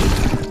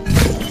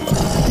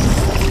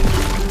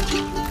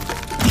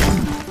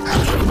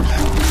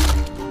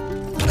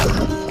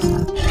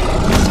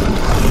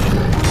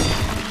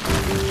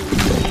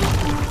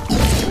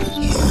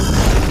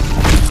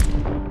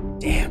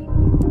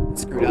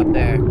 Screwed up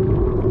there.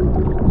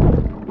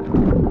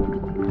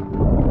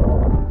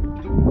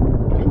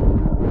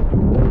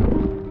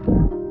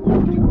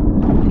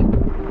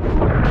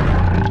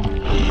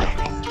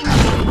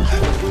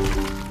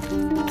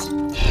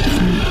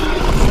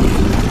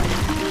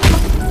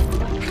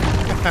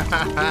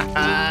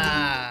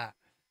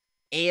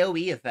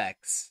 AoE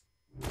effects.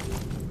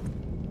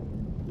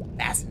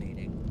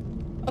 Fascinating.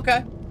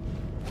 Okay.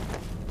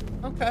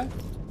 Okay.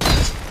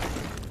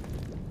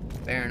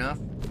 Fair enough.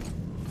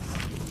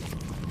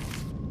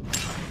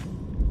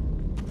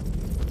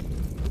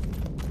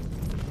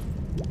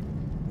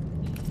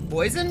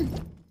 Poison?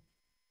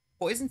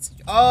 Poison?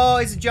 Oh,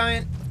 he's a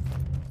giant.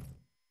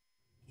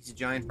 He's a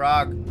giant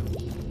frog.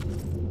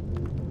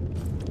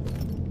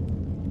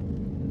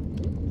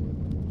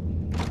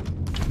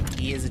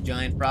 He is a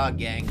giant frog,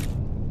 gang.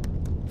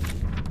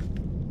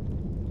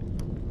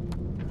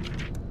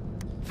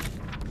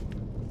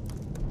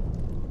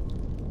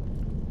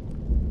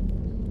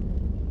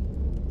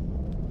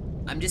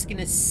 I'm just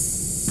gonna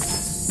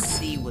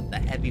see what the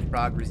heavy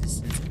frog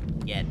resistance can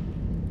get.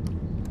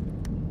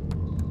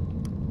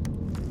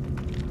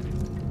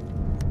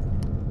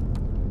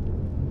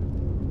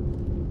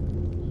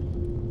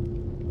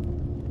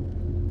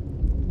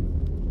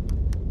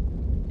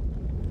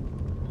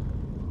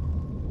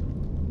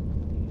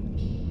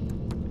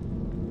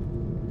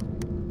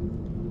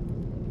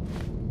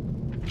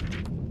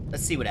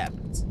 Let's see what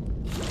happens.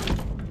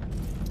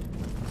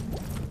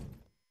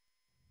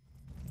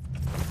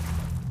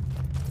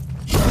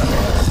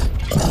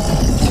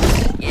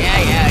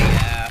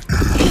 Yeah.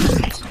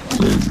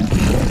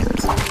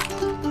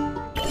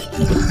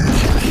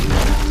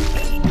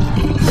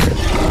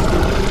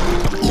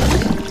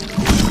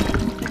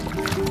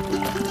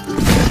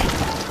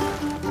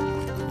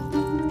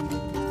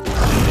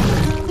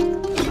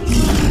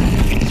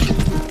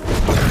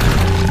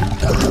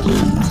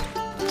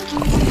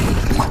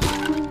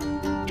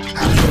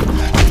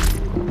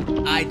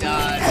 I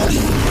dodged.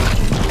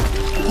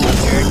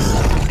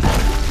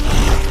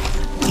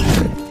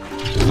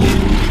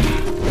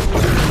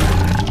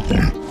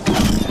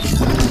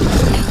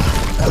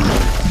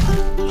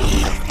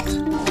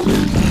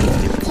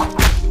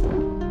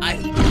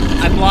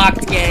 I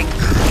blocked, gang.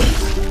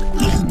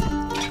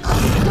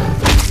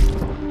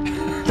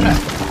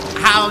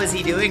 How is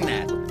he doing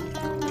that?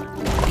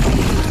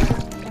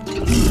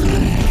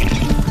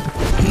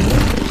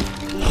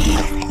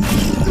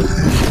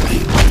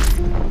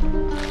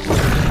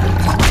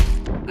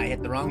 I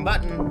hit the wrong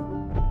button.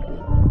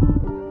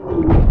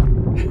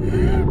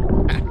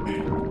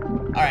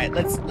 All right,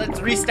 let's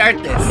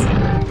restart this.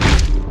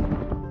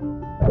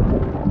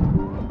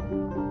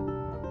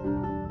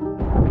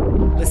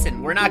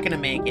 Listen, we're not gonna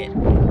make it.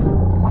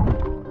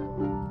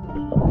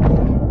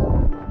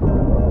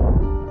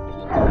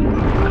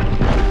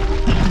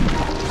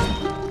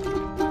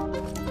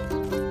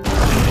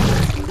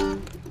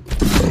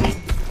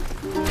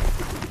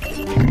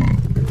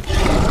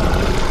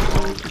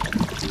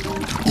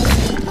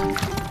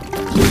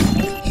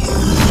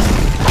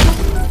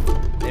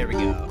 There we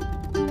go.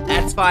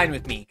 That's fine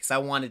with me, because I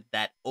wanted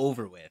that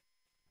over with.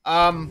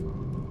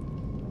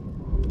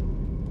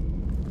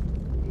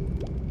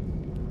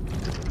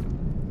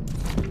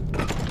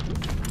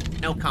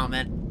 No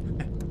comment.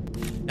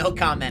 No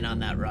comment on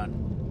that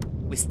run.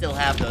 We still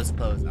have those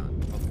clothes on.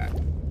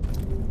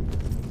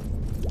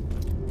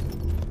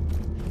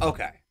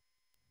 Okay.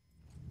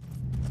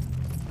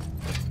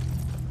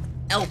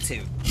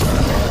 L2.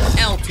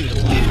 L2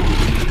 to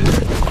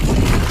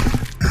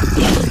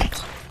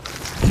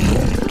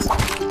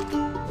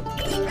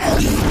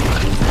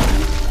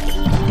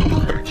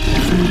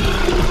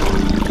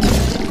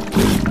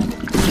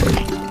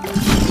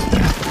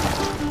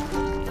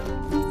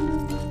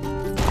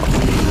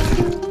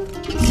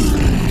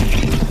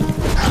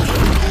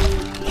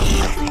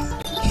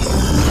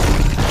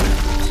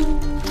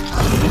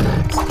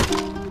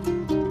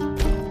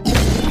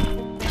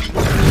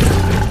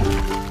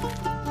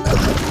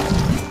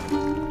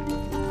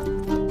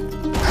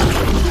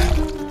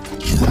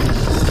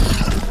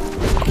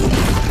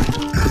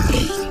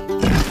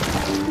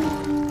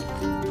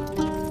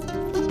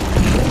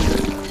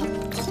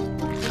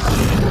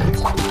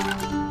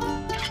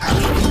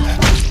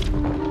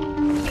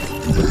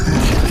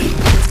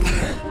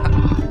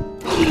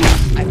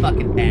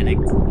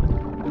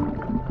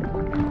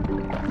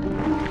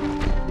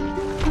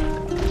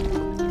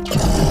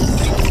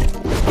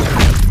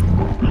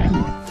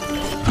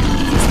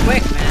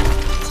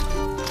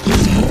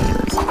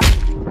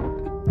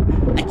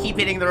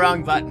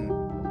wrong button.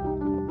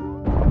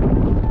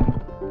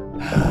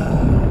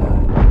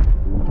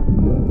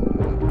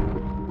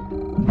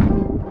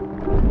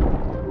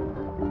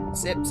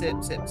 Sip,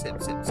 sip, sip,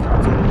 sip, sip, sip, sip.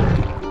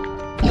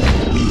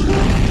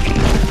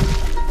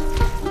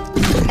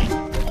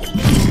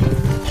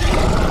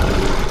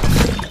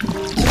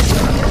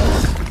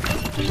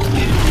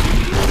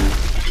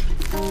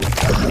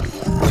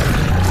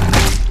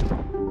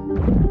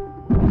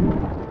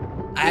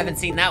 I haven't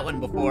seen that one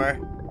before.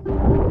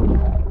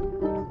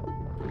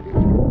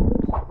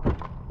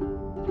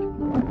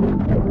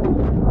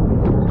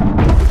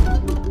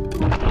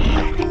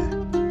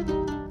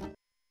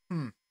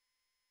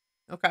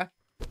 Okay.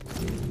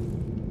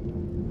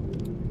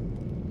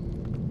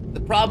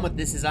 The problem with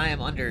this is I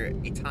am under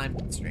a time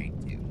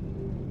constraint too.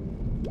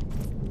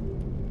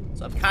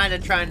 So I'm kind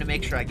of trying to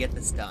make sure I get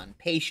this done.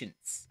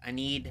 Patience. I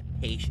need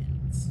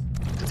patience.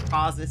 Let's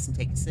pause this and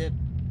take a sip.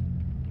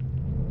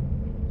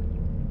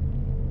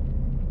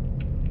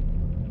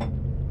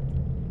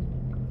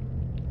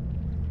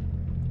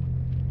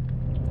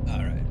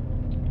 Alright.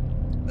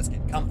 Let's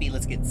get comfy,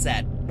 let's get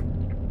set.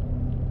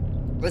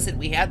 Listen,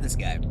 we had this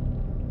guy.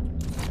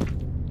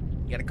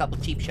 Got a couple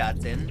cheap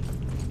shots in.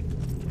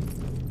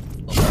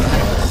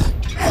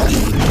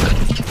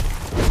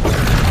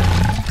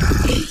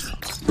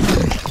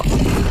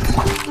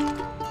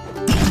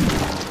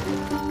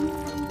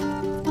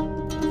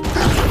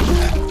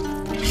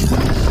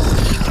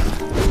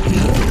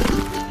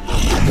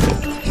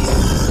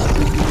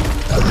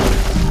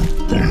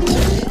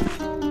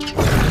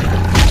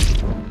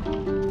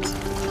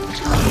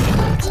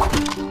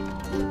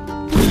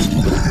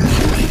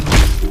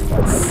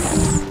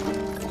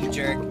 You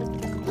jerk.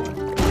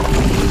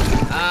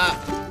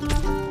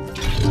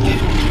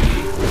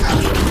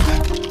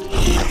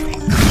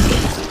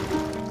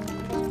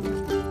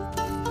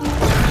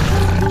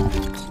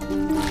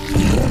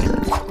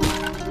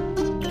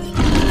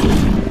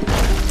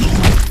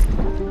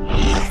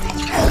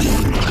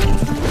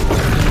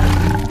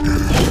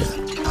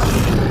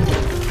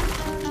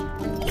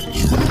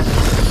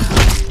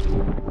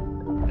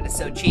 That is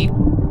so cheap.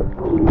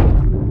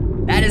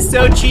 That is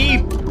so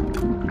cheap.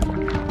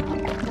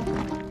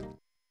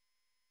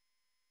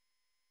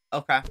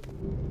 Okay.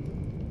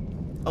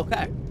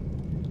 Okay.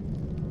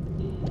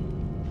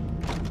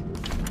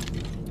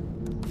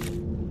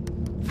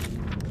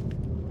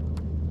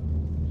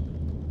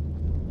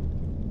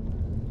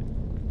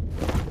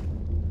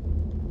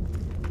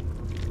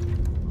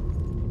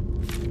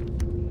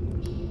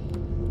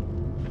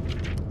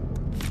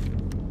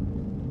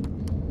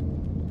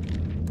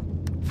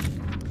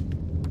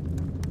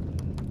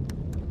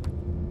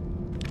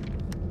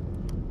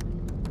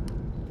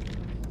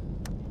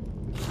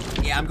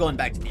 Yeah, I'm going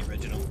back to the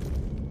original.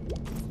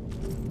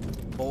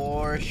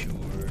 For sure.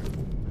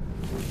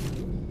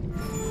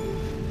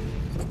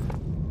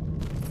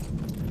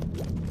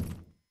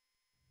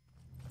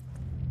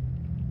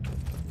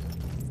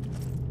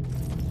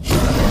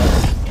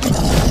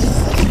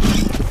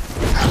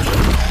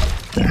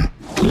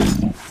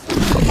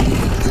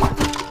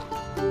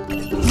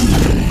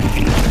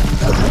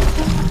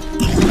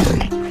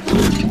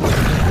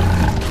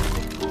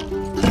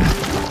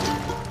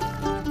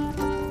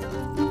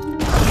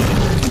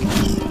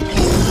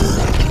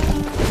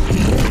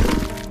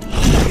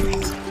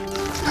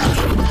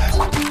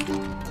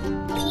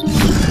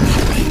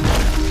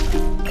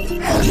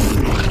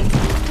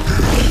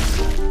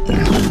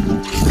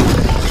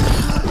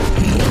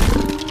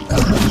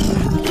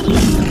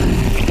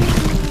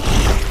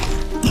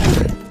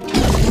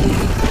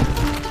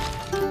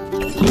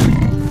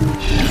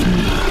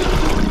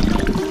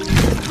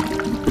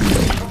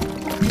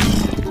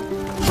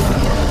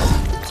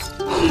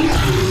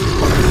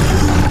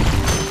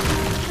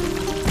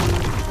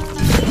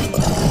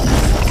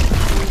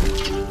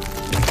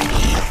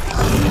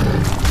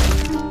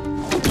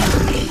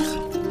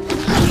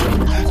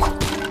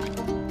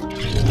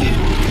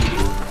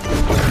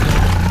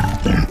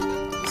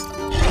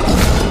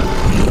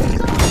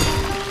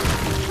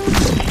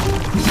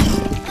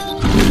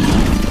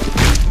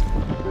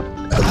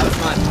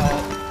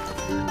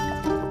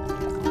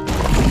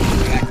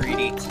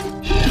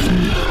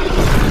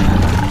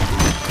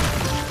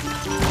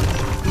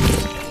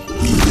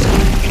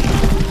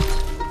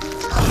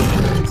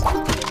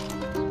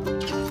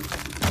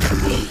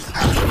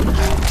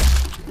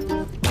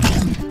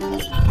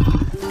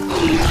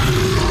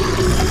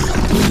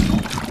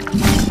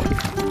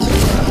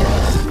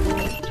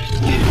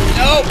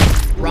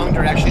 Wrong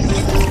direction.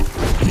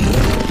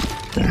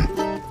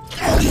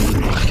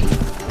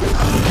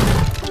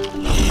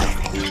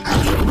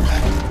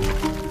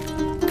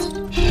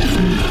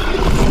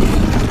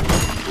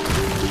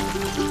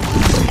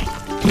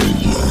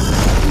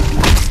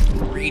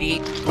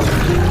 Greedy.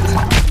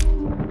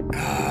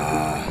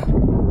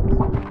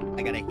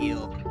 I gotta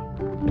heal.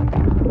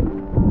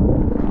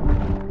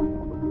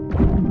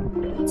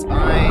 It's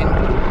fine.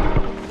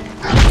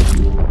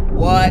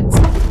 What?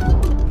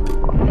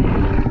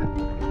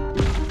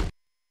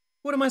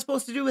 What am I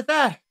supposed to do with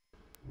that?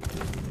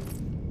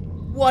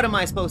 What am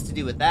I supposed to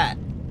do with that?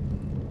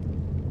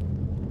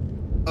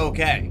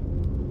 Okay.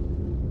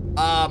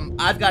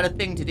 I've got a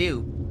thing to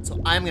do,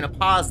 so I'm gonna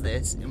pause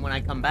this, and when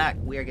I come back,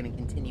 we are gonna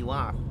continue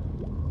off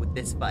with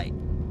this fight.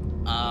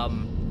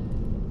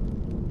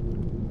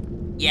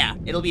 Yeah,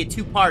 it'll be a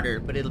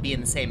two-parter, but it'll be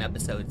in the same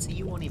episode, so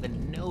you won't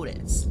even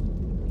notice.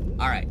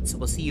 Alright, so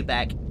we'll see you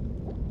back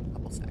in a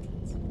couple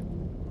seconds.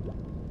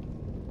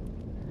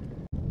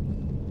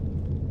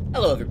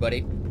 Hello,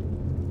 everybody.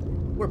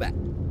 We're back.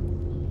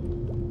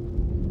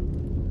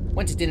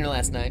 Went to dinner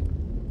last night.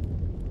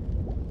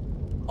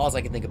 All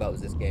I could think about was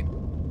this game.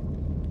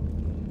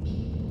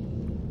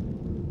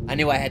 I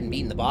knew I hadn't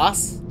beaten the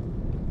boss.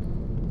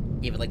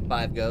 Gave it like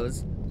 5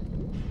 goes.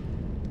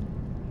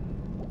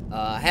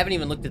 I haven't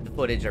even looked at the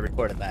footage I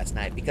recorded last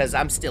night because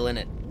I'm still in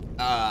it.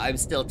 I'm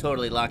still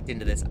totally locked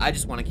into this. I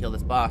just want to kill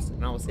this boss,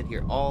 and I will sit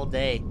here all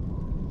day.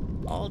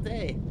 All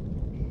day.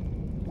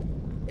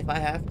 If I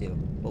have to.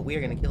 But we are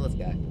going to kill this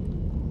guy.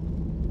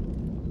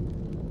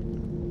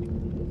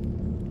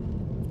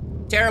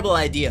 Terrible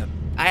idea.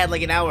 I had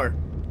like an hour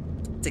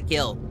to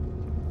kill.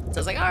 So I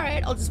was like,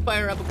 alright, I'll just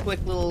fire up a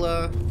quick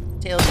little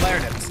Tales of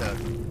Iron episode.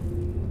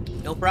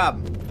 No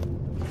problem.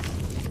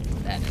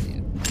 Bad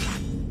idea.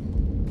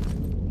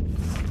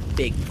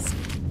 Big mistake.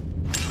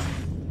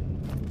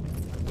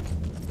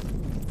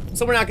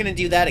 So we're not gonna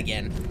do that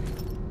again.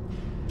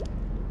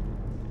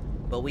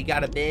 But we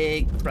got a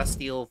big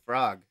crusty old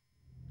frog.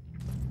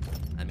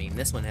 I mean,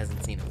 this one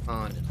hasn't seen a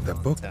pond in a The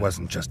long book time.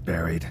 wasn't just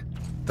buried.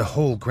 The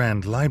whole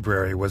grand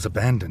library was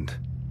abandoned.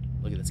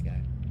 Look at this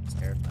guy. He's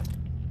terrified.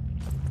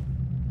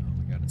 Oh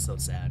my god, it's so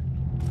sad.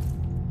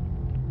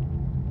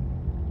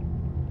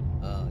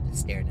 Oh,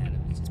 just staring at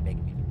him is just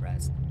making me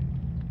depressed.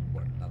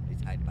 Poor fellow,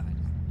 he's hiding behind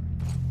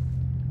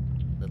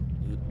his little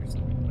loot or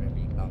something, whatever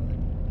you call it.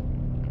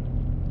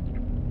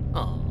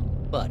 Oh,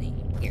 buddy.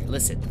 Here,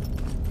 listen.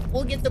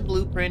 We'll get the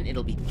blueprint,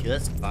 it'll be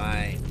just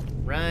fine.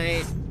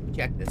 Right?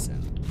 Check this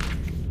out.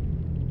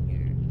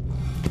 Here.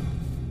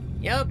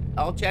 Yep,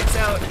 all checks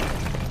out.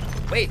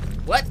 Wait,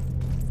 what?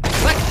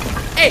 What?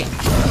 Hey!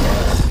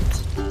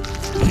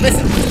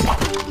 Listen!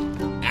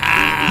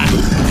 Ah!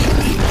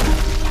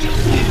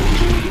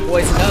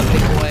 Poisoned up,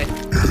 big boy.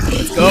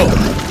 Let's go!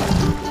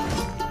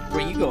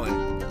 Where are you going?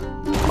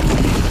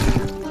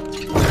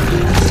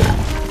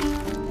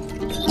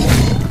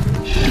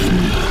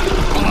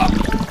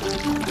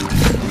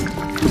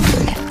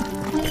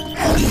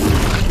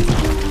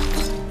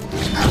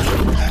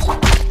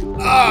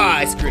 Ah,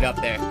 I screwed up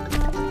there.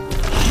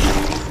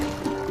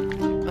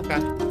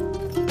 Okay.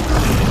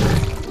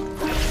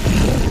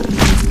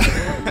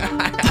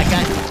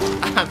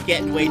 I'm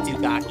getting way too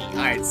cocky.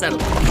 Alright, settle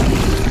it.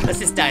 Let's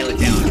just dial it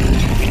down.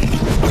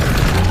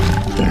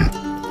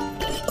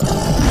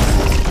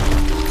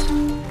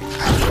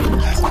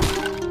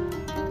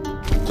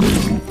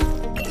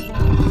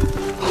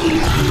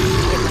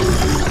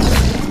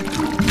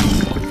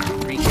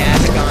 Wreak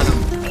havoc on him.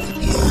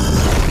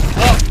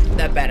 Oh,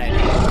 that bad idea.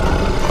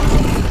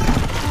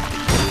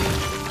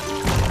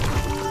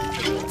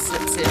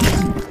 Sit.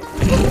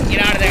 Oh, get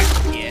out of there.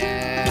 Yeah.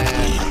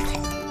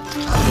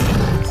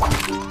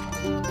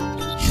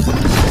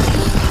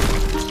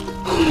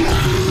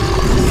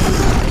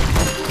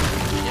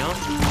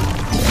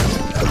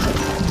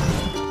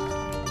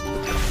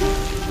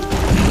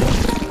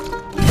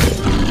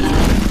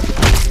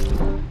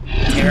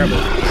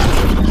 Terrible.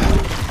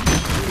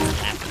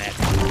 Laughing at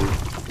me.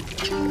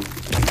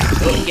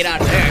 Oh, get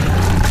out of there.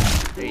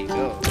 There you go.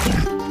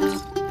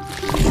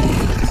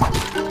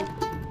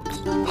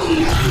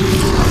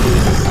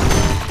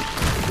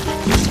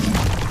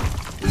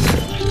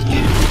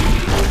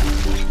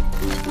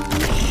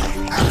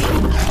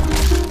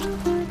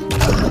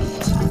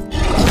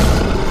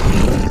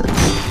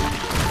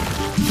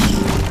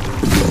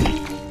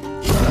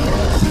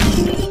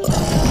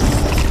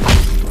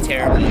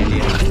 Terrible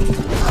idea.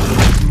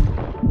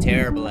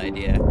 Terrible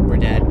idea. We're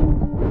dead.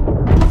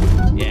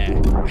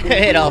 Yeah.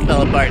 It all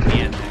fell apart in the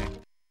end there.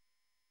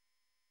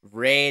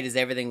 Right as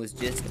everything was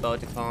just about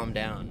to calm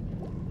down.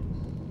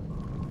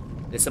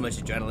 There's so much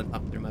adrenaline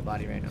pumping through my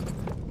body right now.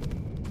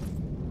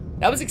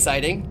 That was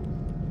exciting.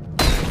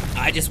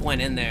 I just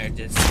went in there,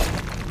 just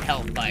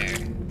hellfire.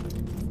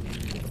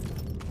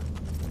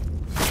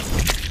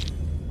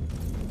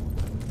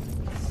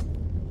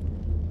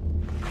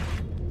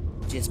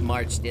 Just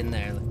marched in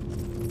there.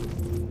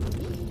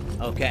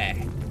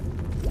 Okay.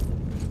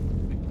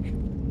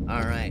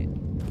 Alright.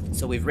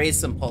 So we've raised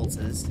some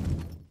pulses.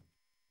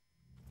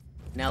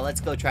 Now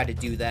let's go try to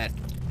do that.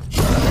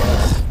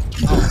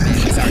 Oh man,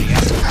 he's already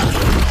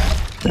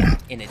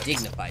out. In a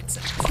dignified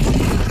sense.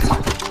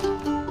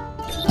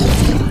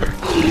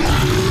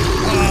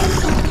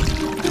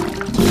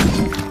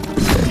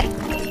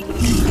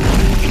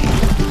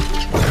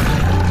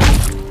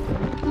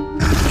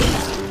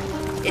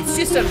 It's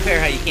just unfair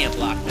how you can't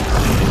block that.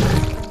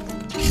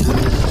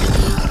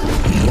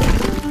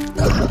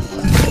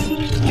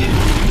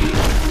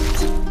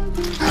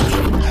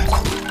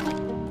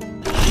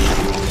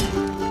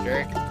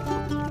 Jerk.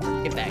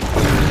 Get back.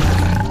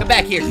 Come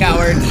back here,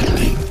 coward.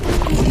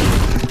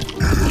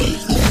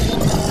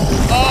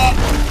 Oh!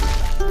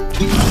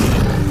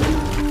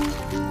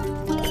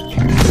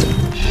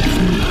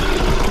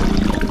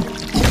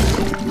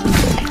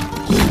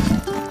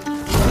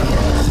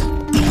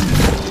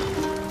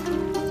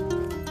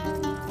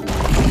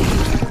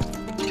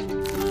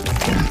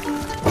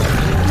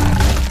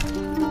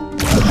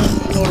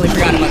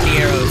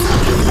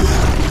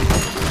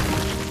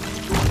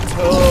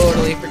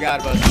 forgot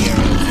about the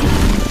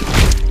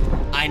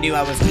arrows. I knew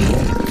I was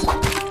gonna.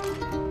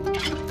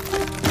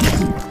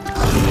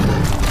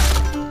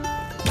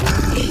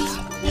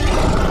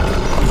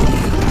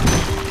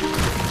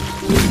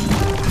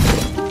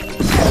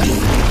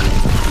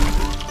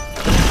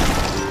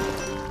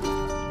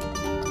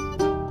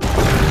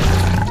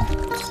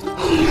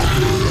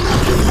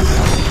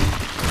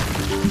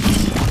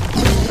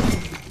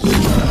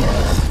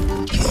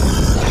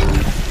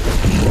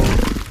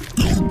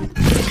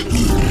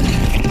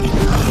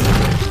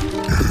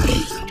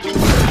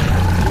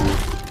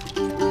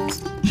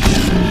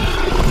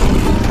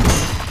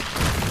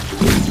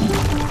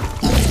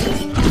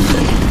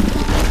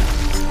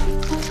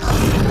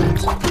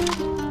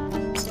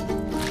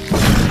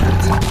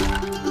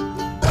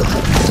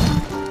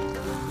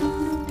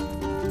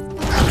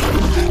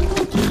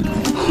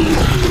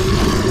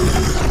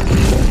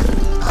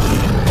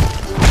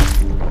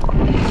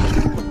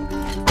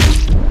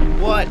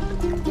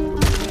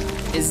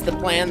 The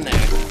plan there.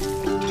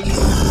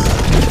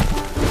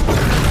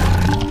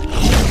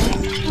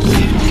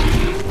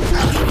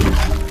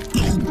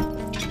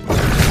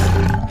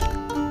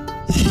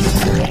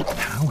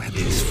 How had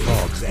these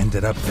frogs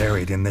ended up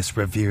buried in this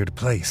revered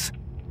place?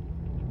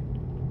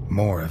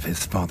 More of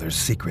his father's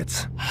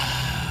secrets.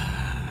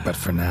 But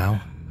for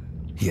now,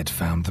 he had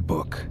found the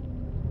book.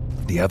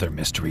 The other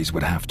mysteries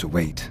would have to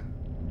wait.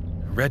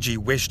 Reggie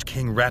wished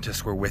King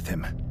Rattus were with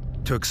him,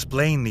 to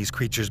explain these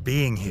creatures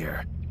being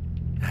here.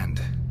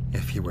 And,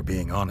 if he were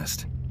being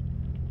honest,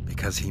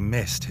 because he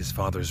missed his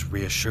father's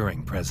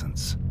reassuring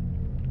presence.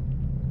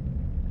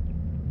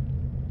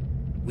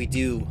 We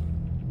do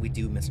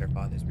miss our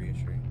father's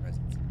reassuring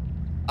presence.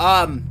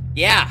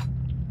 Yeah.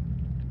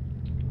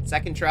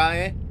 Second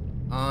try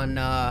on,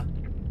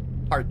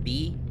 part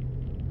B.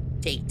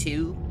 Take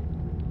 2.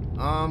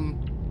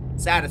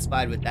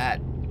 Satisfied with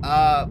that.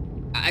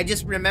 I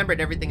just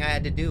remembered everything I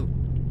had to do.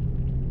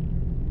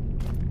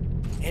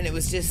 And it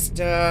was just,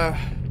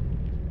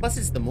 plus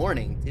it's the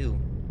morning, too.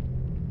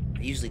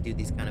 I usually do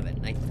these kind of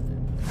at night.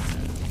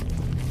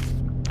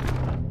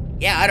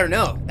 Yeah, I don't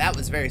know. That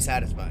was very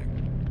satisfying.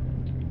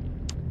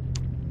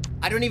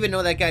 I don't even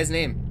know that guy's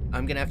name.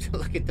 I'm gonna have to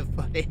look at the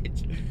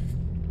footage.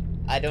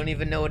 I don't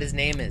even know what his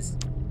name is.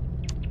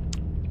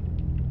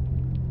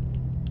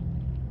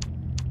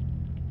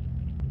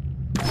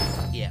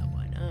 Yeah,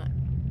 why not?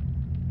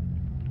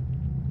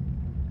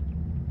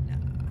 Nah.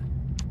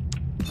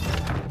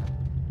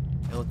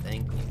 No,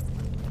 thank you.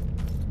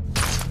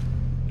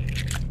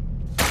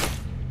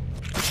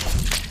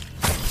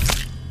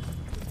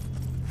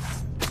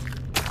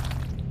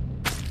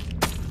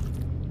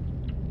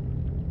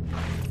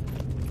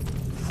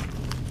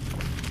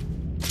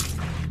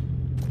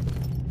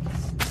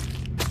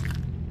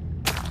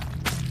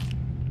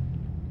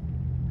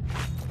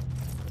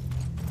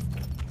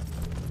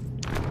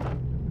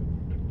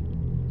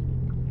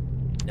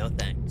 No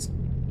thanks.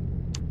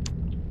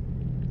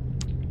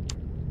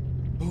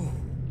 Ooh.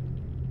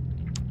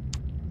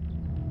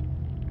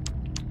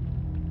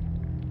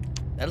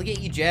 That'll get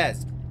you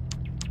jazzed.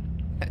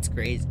 That's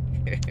crazy.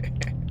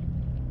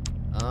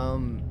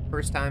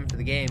 First time for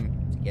the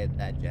game to get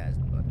that jazzed.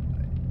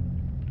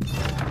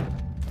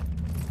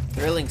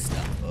 Thrilling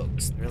stuff,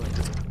 folks. Thrilling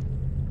stuff.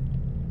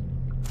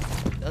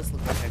 It does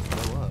look like I can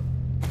go up,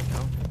 you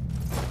know?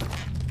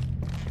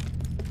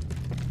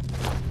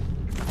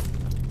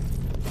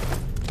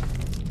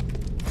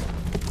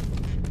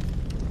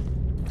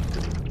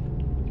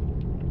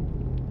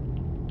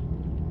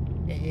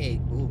 Hey,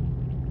 cool.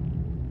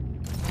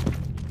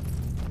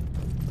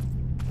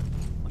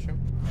 Mushroom?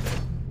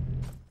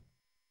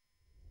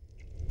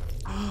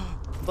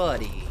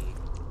 Buddy.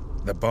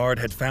 The bard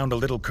had found a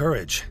little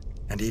courage,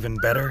 and even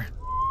better,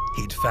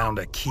 he'd found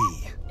a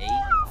key. Hey.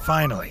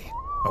 Finally,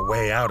 a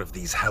way out of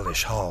these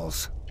hellish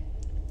halls.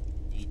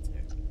 Indeed,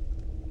 sir.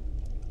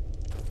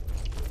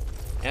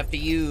 After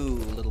you,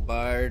 little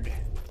bard.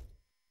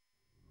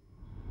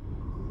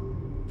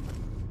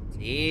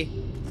 See?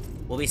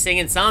 We'll be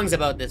singing songs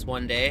about this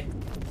one day.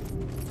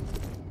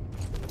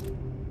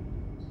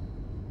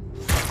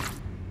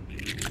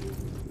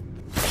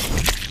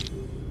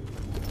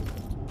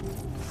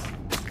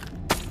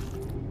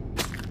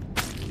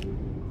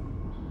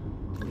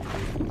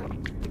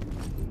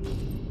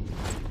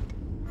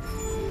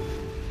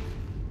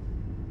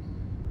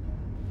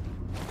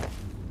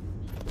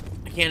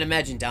 I can't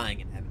imagine dying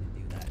and having to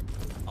do that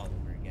all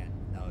over again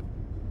without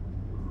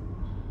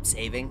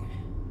saving.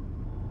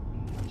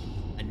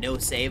 A no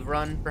save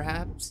run,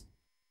 perhaps?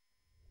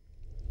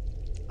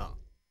 Oh,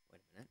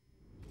 wait a minute.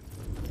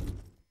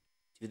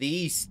 To the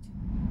east.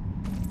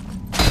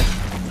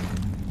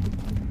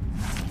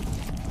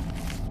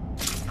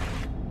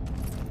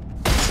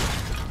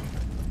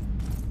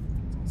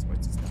 All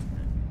sorts of stuff,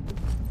 man.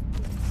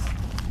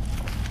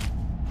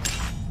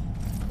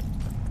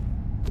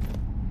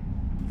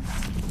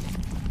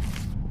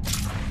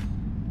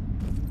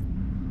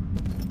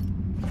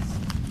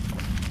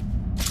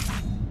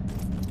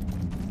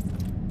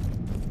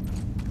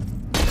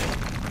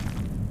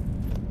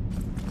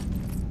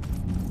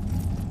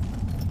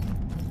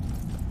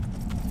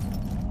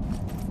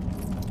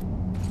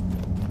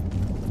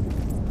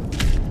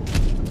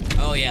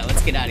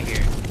 Let's get out of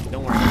here.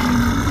 Don't worry.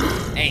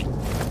 Hey,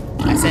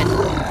 I said.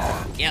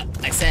 Yep,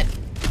 I said.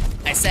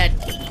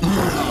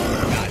 Oh,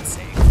 for God's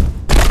sake.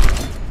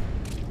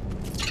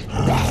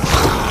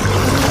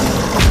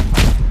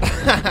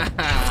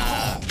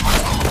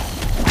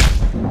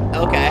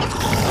 Okay.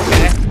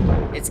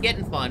 It's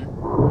getting fun.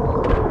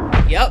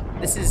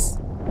 Yep, this is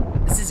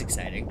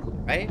exciting,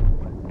 right?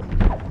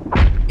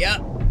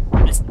 Yep.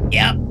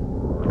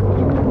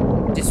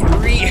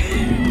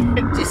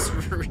 Just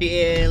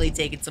really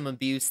taking some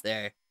abuse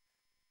there.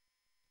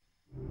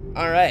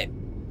 Alright.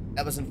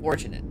 That was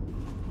unfortunate.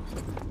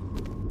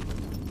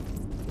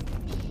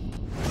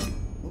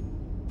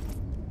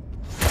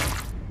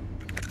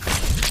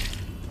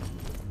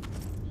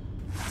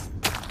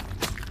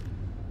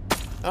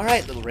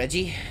 Alright, little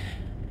Reggie.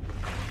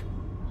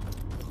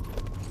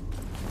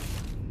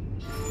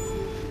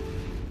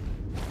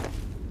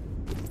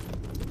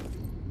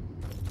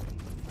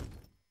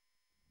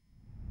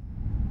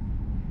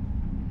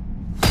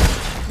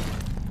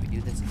 We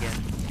do this again.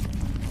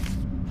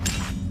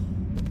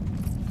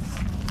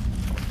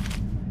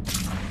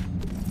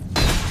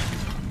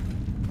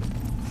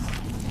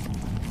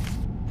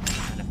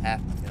 Kind of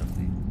have to, don't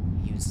we?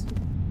 Use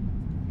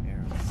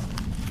arrows.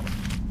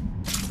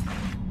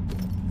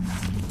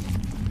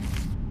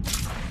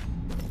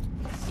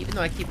 Even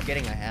though I keep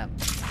forgetting I have.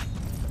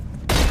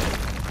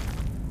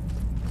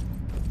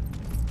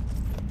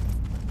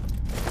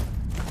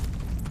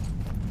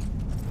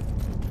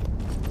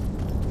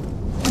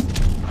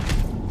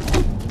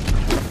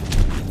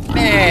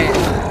 Man!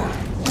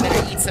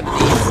 Better eat some of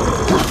these.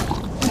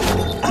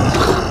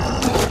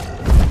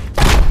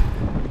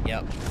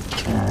 Yep.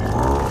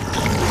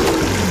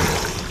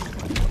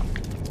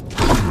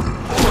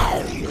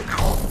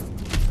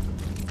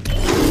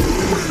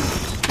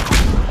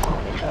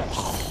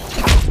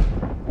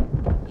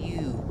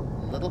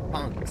 Little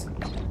punks.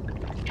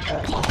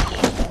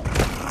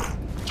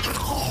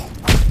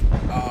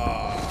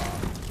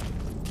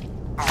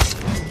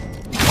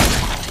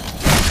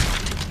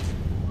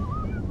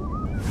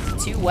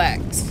 Two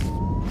whacks.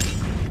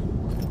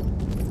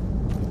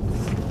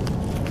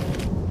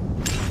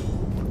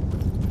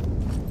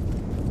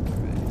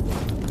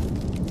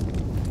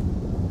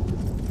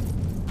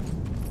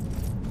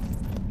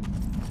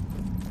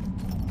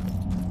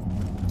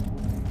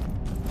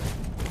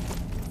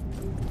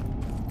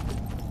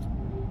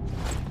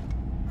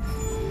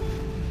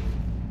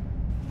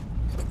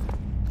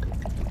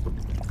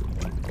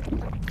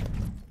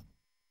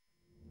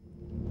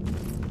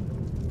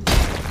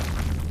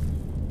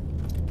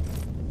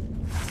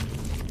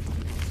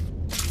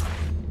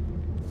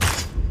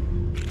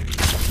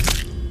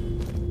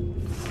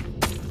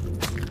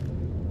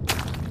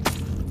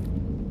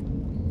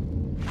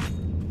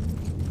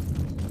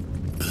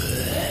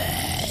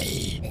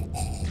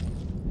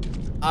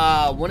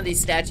 One of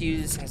these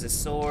statues has a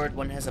sword,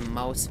 one has a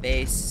mouse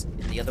face,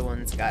 and the other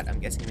one's got, I'm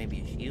guessing,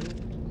 maybe a shield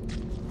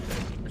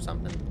or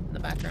something in the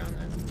background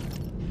there.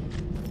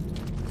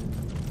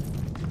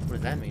 What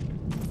does that mean?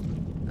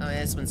 Oh,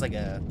 yeah, this one's like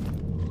a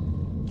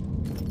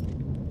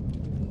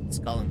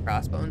skull and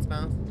crossbones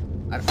mouse.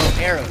 Oh,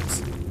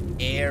 arrows.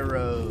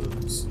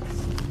 Arrows.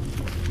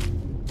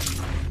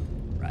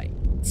 Right.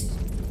 It's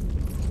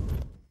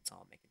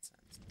all making sense.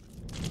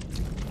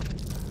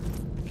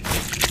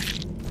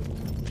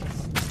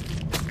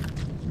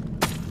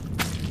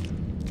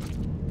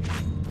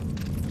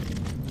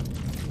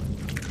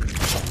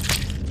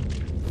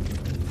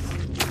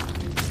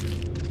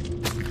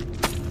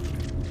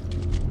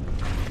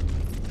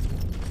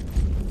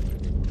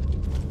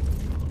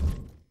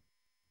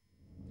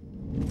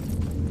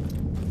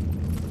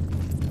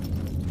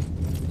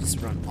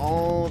 Run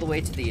all the way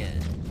to the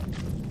end.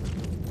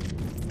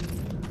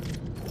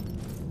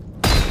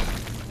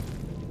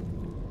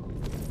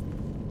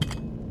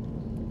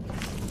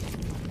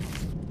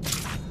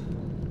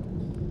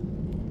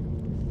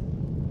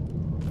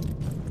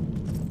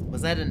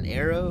 Was that an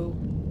arrow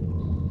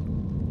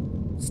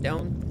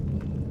stone?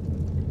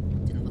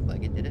 Didn't look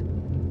like it, did it?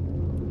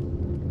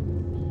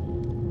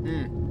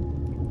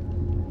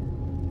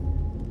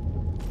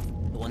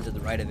 The one to the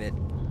right of it.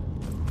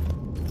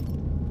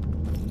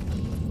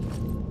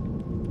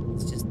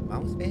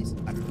 Mouse face?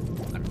 I don't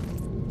know.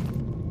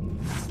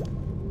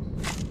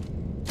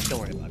 Don't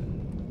worry about it.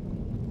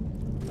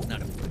 It's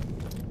not important.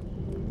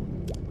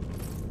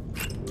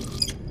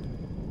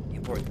 The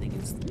important thing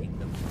is the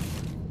kingdom.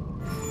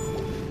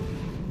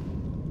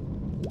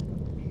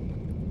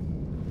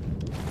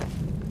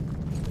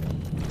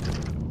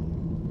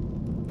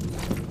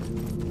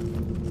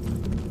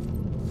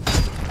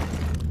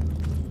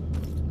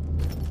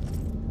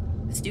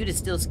 This dude is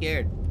still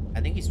scared.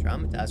 I think he's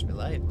traumatized for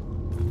life.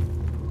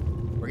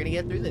 We're gonna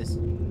get through this.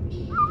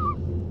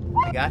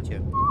 I got you.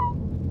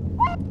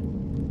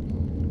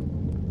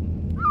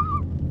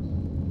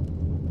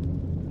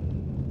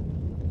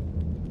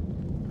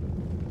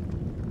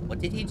 What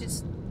did he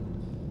just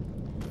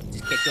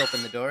kicked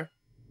open the door?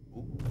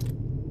 Ooh.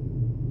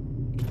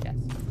 Yes.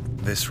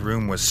 This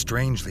room was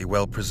strangely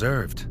well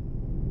preserved.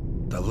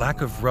 The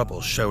lack of rubble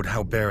showed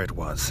how bare it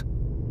was.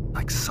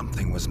 like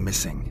something was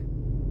missing.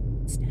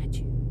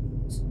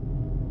 Statues.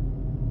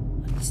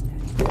 Bloody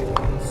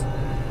statues.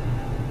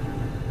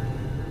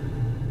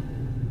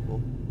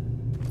 Cool.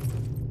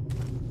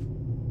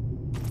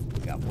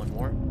 Got one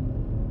more.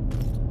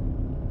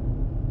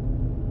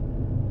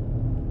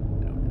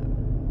 I don't have it.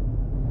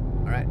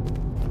 Alright.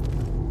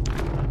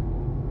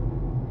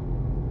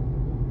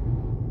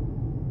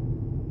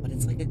 But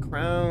it's like a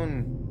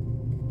crown.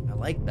 I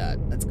like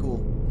that. That's cool.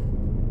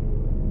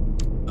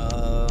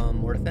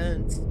 More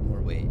defense.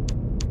 More weight.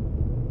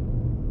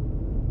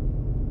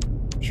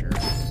 Sure.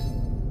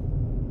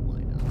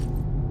 Why not?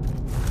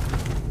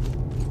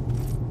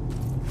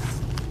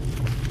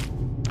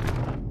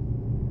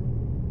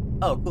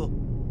 Oh, cool.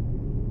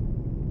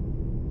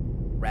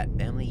 Rat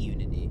family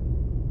unity.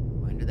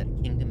 Reminder that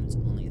a kingdom is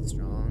only as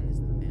strong as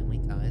the family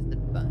ties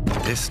that bind.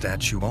 This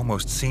statue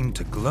almost seemed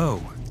to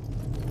glow.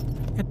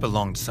 It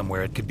belonged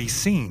somewhere it could be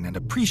seen and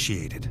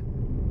appreciated.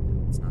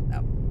 It's not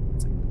that one.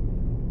 It's like that.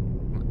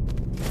 Come on.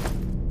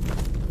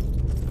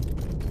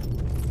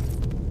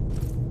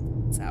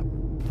 It's that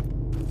one.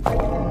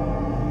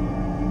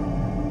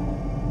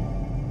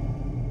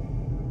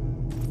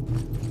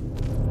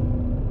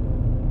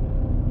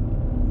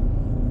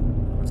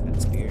 That one's got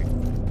a spear.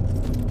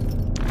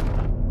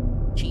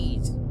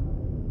 Cheese.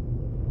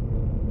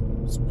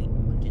 Sweet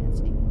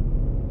pungency.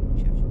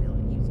 Chef should be able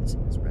to use this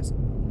in his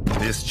recipe.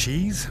 This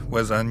cheese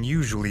was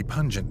unusually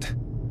pungent.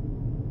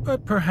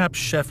 But perhaps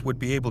Chef would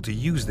be able to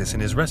use this in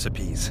his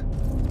recipes.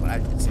 What I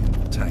just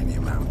said. Tiny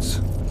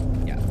amounts.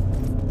 Yeah.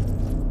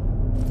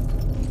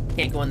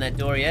 Can't go in that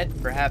door yet.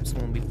 Perhaps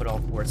when we put all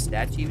 4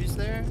 statues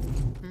there?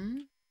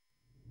 Hmm?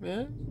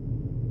 Yeah?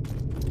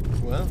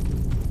 Well.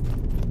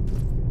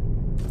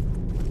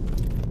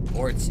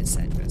 Or it's just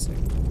that dresser.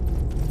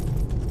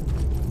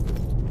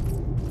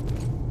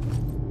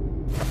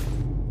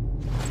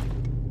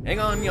 Hang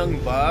on, young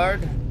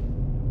bard.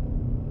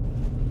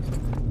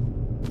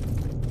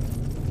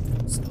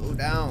 Slow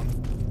down.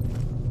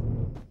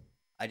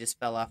 I just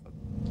fell off a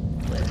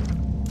cliff.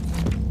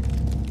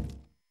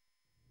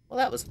 Well,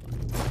 that was fun.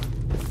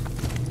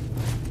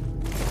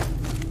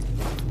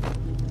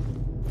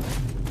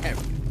 There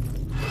we go.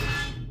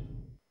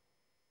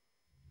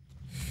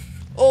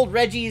 Old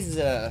Reggie's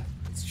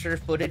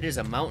sure-footed as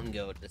a mountain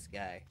goat, this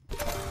guy.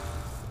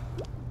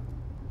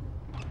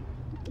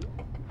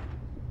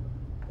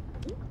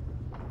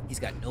 He's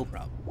got no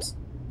problems.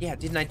 Yeah,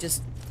 didn't I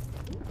just...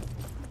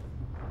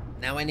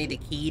 Now I need a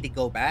key to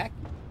go back?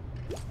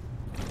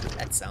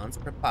 That sounds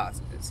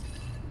preposterous.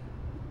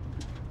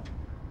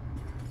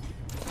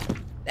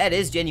 That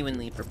is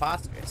genuinely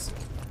preposterous.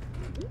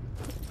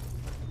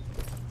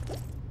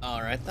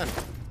 Alright then.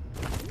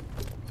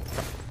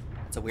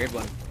 It's a weird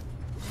one.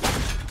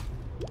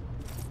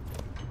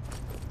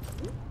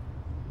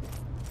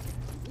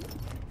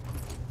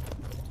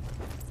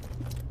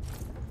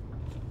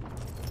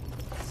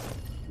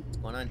 What's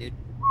going on, dude?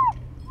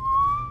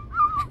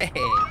 Hey,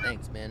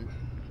 thanks, man.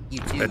 You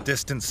too. The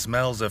distant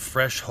smells of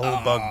fresh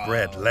whole bug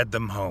bread led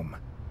them home.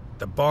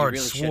 The bard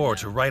really swore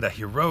should to write a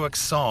heroic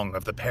song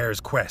of the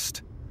pair's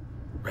quest.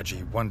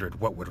 Reggie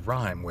wondered what would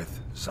rhyme with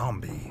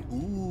zombie.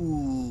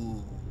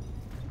 Ooh.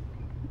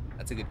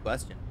 That's a good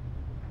question.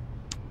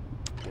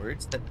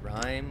 Words that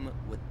rhyme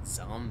with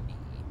zombie.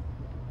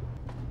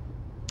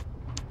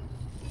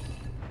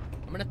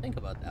 I'm gonna think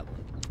about that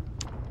one.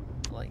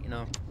 I'll let you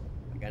know if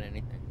I got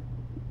anything.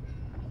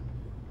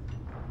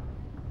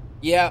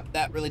 Yeah,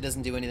 that really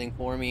doesn't do anything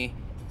for me.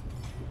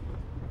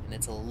 And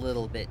it's a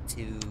little bit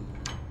too...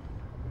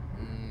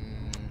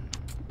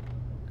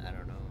 I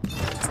don't know.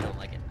 I just don't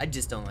like it. I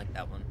just don't like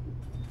that one.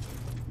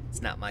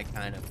 It's not my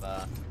kind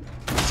of,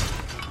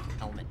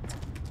 helmet.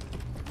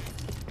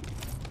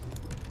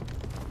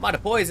 Mod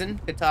of poison.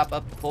 Could top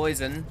up the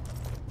poison.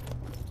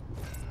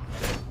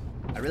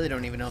 I really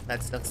don't even know if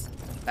that stuff's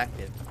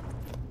effective.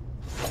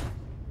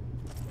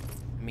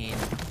 I mean...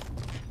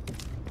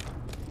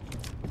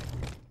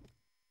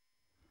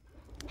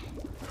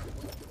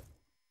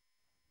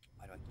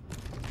 Why do I keep...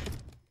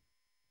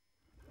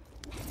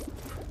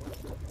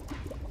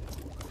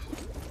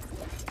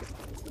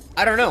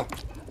 I don't know.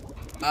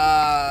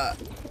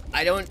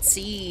 I don't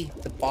see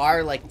the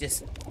bar, like,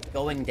 just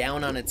going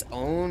down on its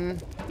own.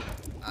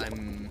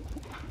 I'm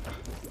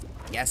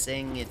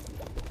guessing it...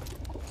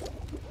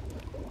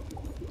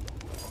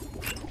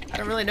 I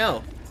don't really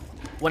know.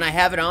 When I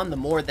have it on, the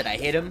more that I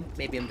hit him,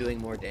 maybe I'm doing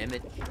more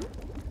damage.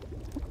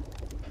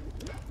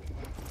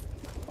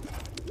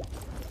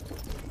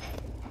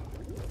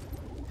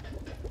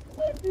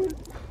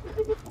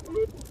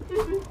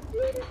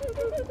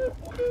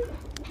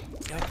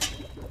 Yep.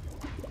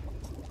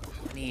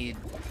 I need...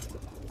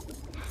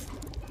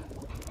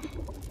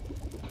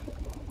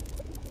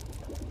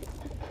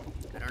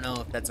 I don't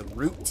know if that's a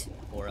root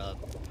or a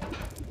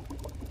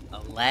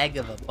leg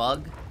of a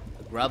bug,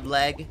 a grub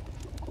leg.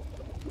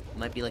 It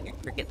might be like a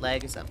cricket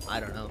leg or something. I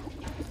don't know.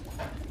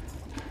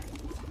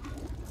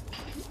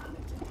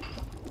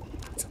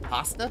 It's a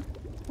pasta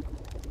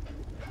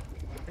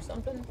or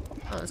something.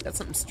 Oh, it's got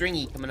something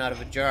stringy coming out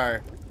of a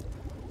jar.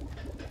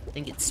 I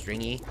think it's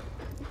stringy.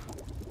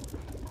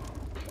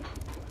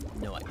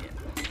 No idea.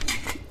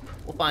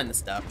 We'll find the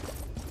stuff.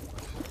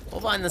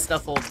 We'll find the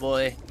stuff, old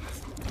boy.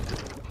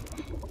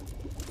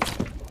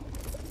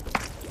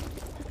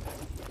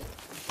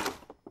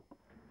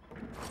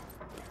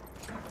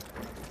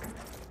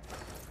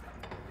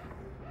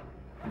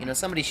 You know,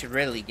 somebody should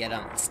really get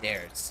on the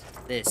stairs.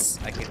 This,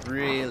 I could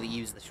really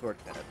use the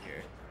shortcut up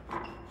here.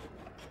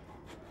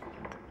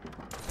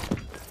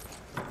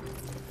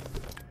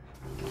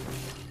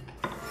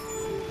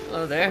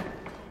 Hello there.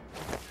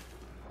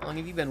 How long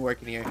have you been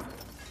working here?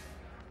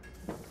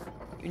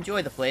 You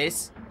enjoy the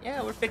place?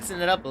 Yeah, we're fixing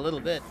it up a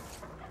little bit.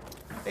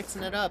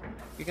 Fixing it up.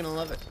 You're gonna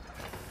love it.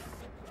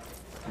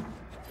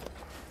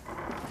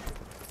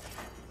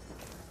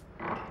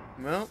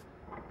 Well,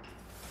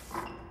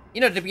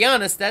 you know, to be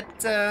honest,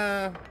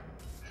 that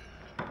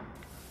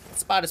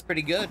spot is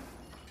pretty good.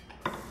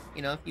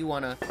 You know, if you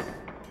wanna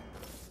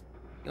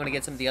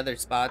get some of the other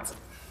spots,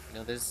 you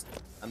know, it's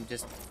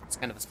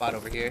kind of a spot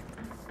over here.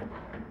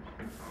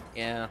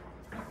 Yeah.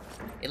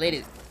 Hey,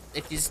 ladies,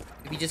 if you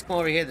just come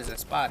over here, there's a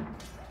spot.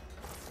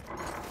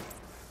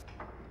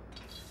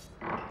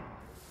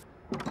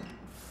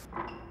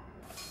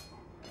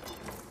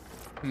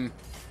 Kind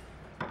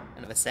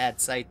of a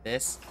sad sight,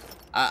 this.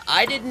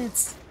 I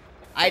didn't...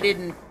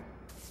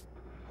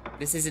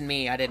 This isn't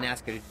me. I didn't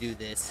ask her to do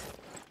this.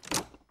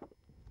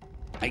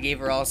 I gave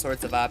her all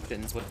sorts of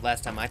options with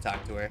last time I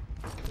talked to her.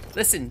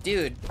 Listen,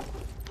 dude.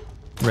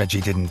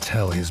 Reggie didn't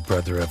tell his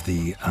brother of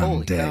the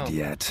Holy undead cow.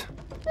 yet.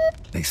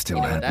 They still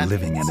You know what had that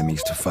living means.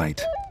 enemies to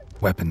fight,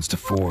 weapons to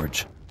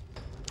forge,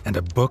 and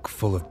a book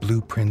full of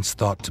blueprints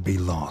thought to be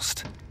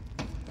lost.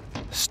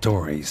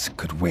 Stories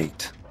could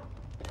wait.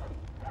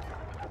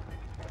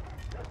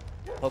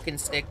 Poking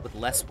stick with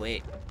less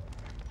weight.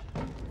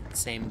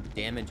 Same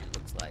damage, it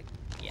looks like.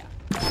 Yeah.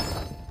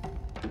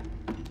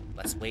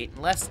 Less weight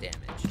and less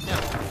damage. No.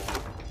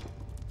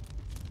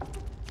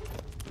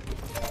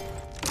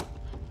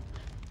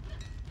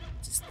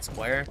 Just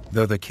square.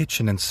 Though the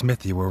kitchen and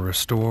smithy were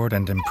restored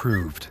and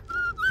improved,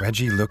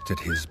 Reggie looked at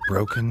his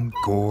broken,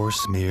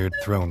 gore-smeared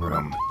throne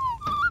room.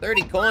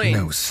 30 coins.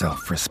 No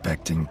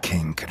self-respecting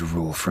king could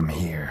rule from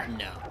here.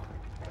 No.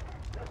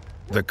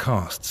 The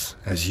costs,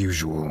 as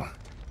usual,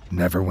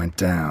 never went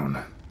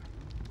down.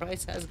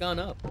 Price has gone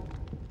up.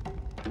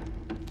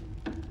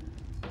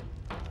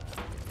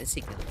 Is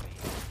he gonna be?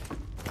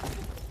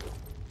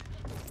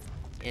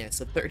 Yeah,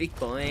 so 30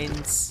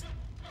 coins.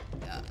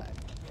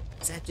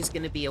 Is that just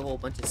gonna be a whole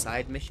bunch of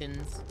side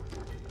missions?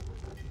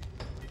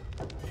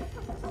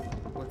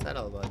 What's that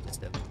all about?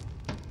 Just a...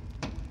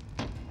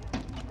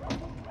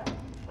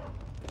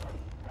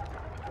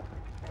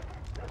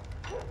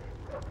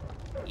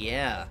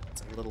 Yeah,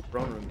 it's a little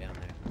throne room down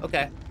there.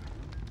 Okay.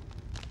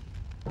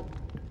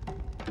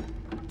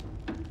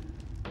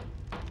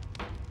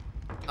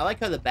 I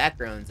like how the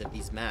backgrounds of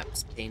these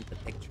maps paint the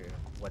picture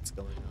of what's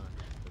going on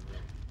in the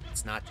room.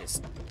 It's not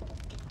just...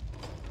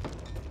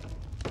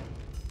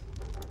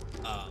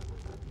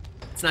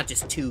 it's not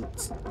just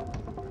tubes.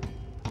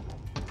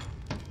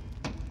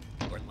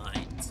 Or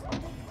lines.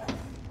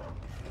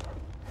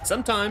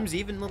 Sometimes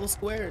even little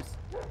squares.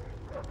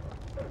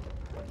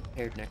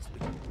 Paired next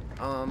week.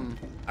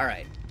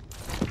 Alright.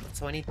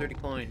 So I need 30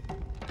 coin.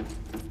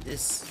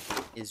 This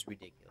is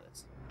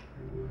ridiculous.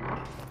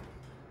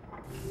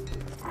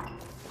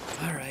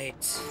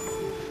 Alright.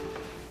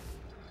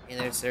 Hey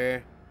there,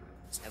 sir.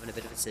 Just having a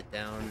bit of a sit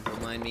down.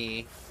 Don't mind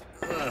me.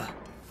 Ugh.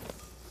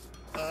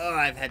 Oh,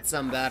 I've had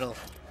some battle.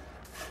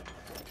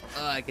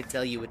 Oh, I could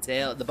tell you a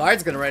tale. The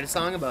bard's gonna write a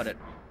song about it.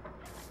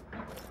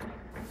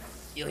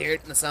 You'll hear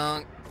it in the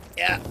song.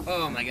 Yeah.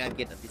 Oh my god,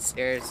 getting up these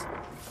stairs.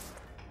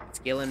 It's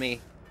killing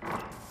me.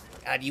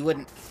 God, you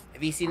wouldn't...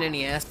 Have you seen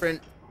any aspirin?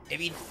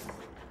 Have you...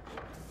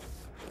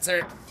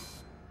 Sir.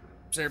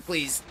 Sir,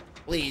 please.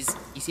 Please.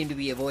 You seem to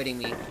be avoiding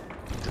me.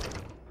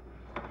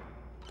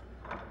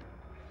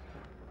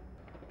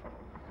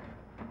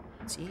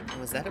 See?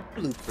 Was that a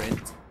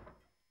blueprint?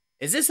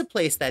 Is this a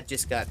place that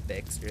just got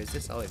fixed, or is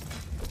this always...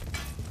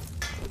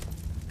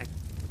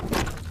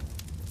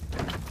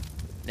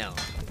 No.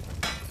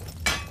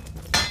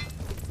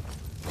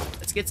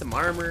 Let's get some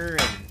armor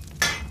and...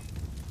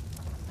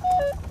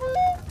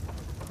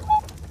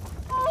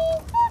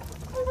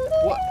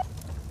 What?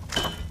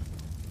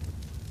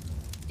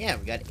 Yeah,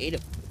 we got 8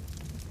 of them.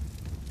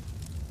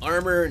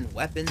 Armor and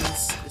weapons.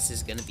 This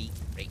is gonna be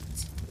great.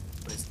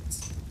 What is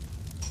this?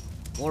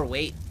 More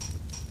weight?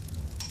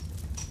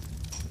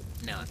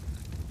 No.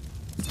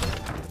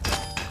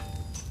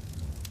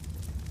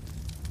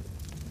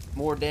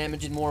 More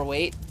damage and more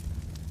weight?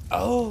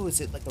 Oh, is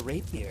it like a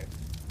rapier?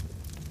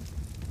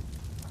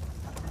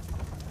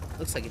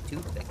 Looks like a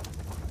toothpick.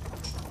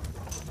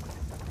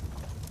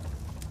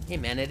 Hey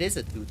man, it is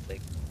a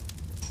toothpick.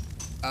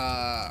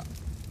 I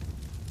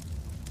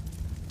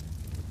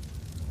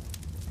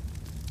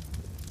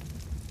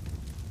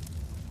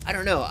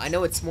don't know. I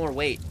know it's more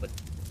weight, but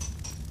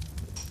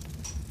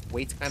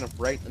weight's kind of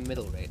right in the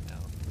middle right now.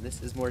 And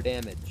this is more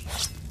damage.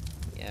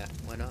 Yeah,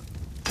 why not?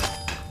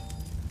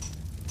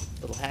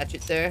 Little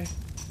hatchet there.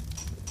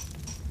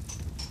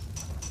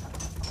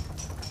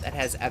 That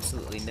has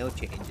absolutely no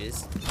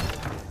changes.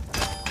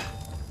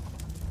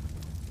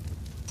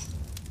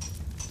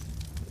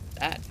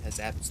 That has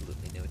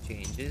absolutely no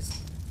changes.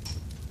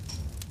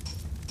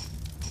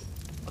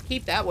 I'll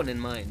keep that one in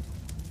mind.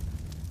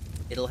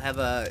 It'll have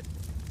a...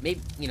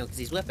 maybe, you know, because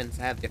these weapons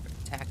have different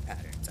attack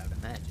patterns, I would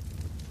imagine.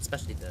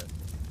 Especially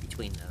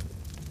between the...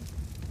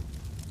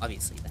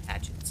 obviously, the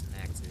hatchets and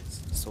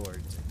axes,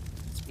 swords,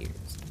 and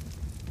spears.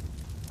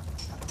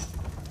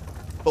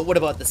 But what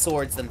about the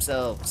swords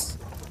themselves?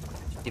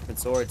 Different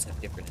swords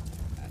have different attack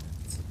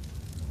patterns.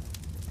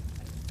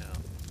 I don't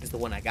know. Because the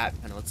one I got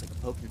kind of looks like a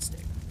poking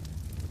stick.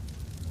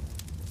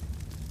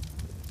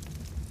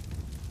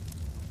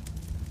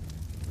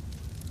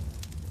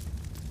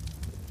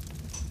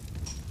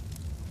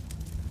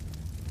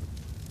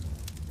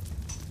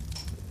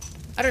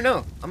 I don't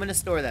know. I'm gonna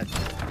store that.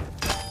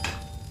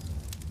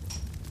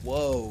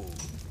 Whoa.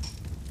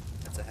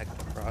 That's a heck of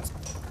a crossbow.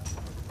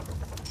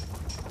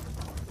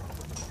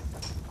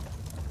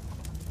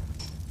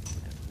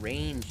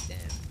 Range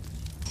damage.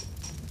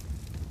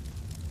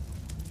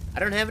 I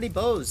don't have any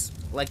bows.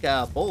 Like,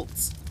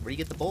 bolts. Where do you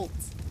get the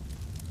bolts?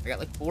 I got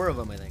like 4 of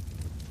them, I think.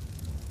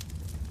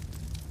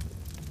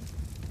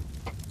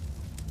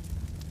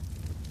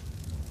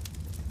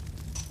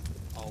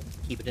 I'll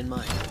keep it in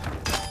mind.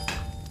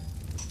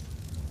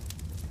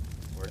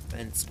 More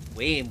defense.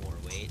 Way more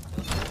weight.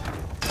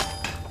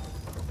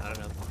 Not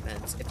enough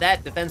defense. If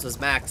that defense was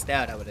maxed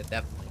out, I would have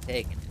definitely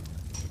taken it,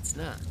 but it's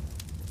not.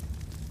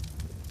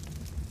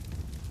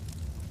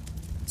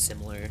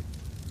 Similar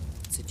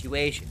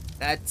situation.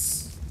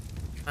 That's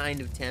kind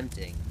of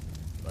tempting,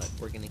 but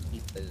we're gonna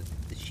keep the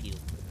shield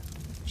for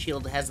now.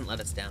 Shield hasn't let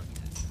us down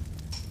yet.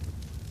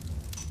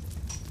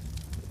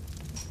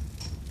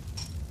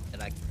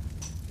 And I...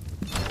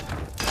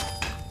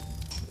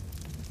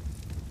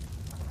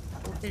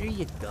 well, there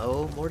you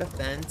go. More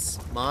defense,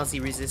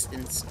 Mozzie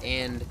resistance,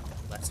 and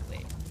less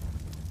weight.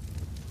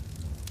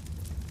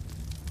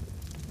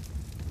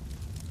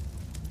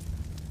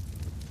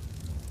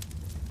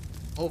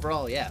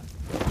 Overall, yeah.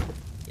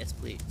 Yes,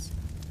 please.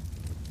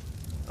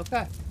 Okay.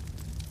 A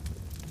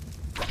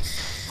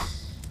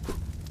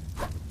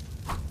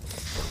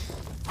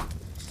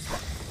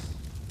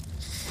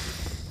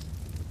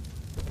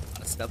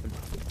lot of stuff in my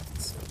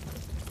hands.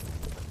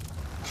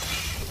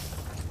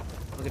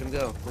 Look at him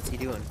go. What's he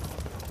doing?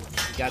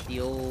 He got the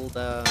old,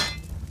 I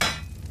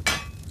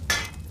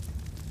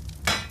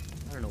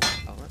don't know what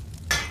you call it.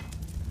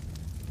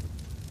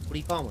 What do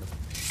you call one of them?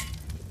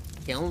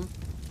 Kiln?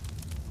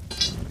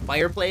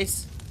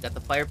 Fireplace. Got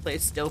the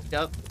fireplace stoked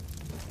up.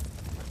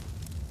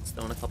 Just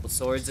throwing a couple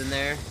swords in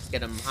there. Just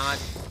get them hot.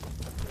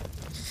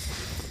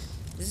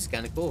 This is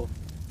kind of cool.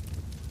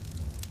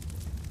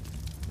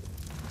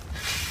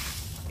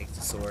 Takes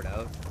the sword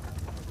out.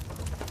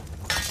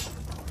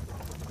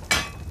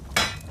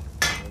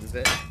 Opens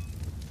it.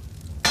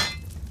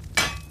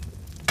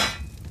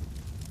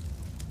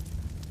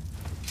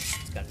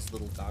 He's got his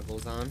little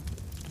goggles on.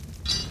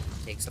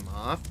 Takes them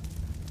off.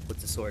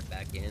 Puts the sword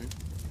back in.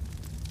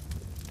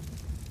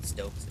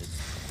 Stokes it.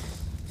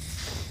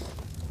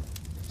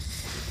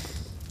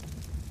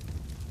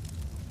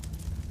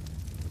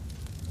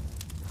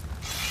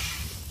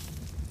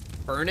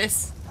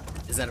 Furnace?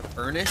 Is that a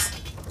furnace?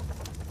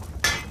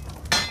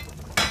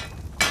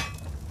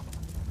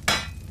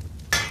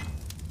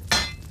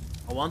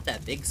 I want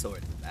that big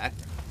sword in the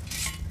background.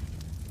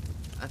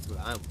 That's what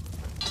I want.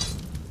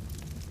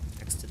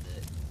 Next to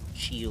the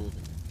shield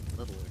and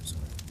littler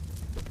sword.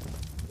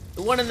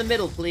 The one in the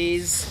middle,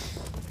 please.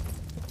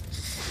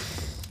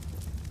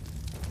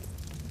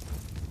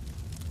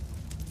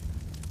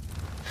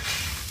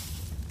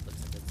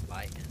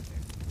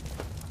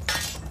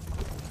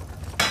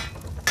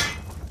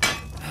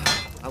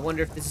 I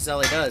wonder if this is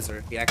all he does, or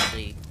if he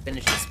actually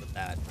finishes with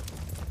that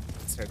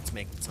and starts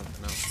making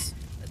something else.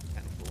 That'd be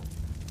kind of cool.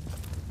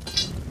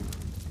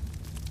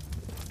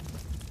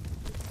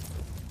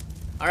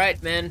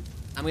 Alright, man.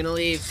 I'm gonna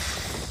leave.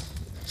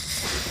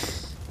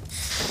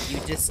 You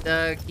just,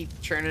 keep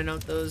churning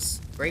out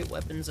those great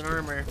weapons and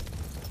armor.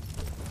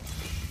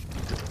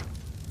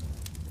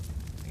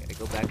 I gotta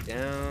go back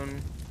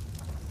down.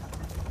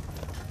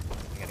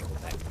 I gotta go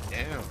back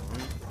down.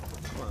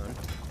 Come on.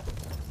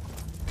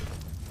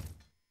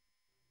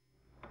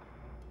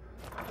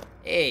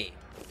 Hey,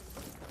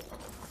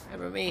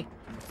 remember me?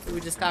 We were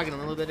just talking a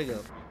little bit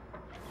ago.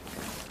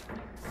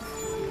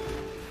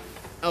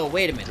 Oh,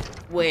 wait a minute.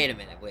 Wait a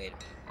minute. Wait a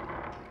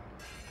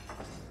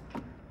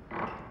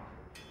minute.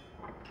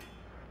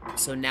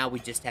 So now we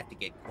just have to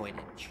get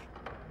coinage.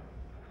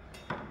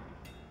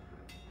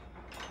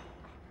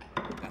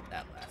 Got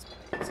that last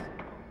place.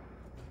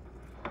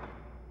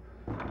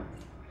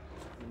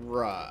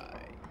 Right.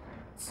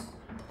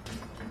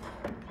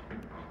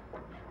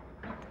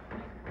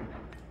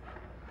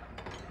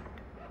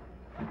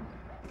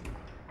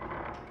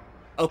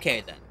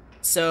 Okay, then.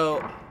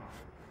 So,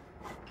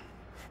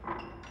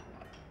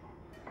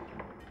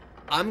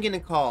 I'm gonna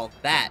call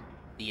that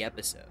the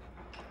episode.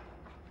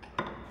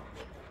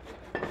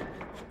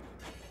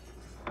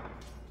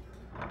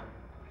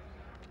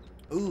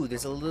 Ooh,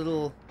 there's a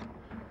little...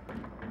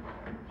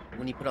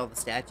 When you put all the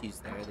statues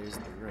there, there's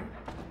the room.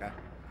 Okay.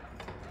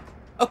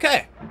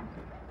 Okay.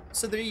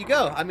 So there you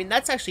go. I mean,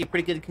 that's actually a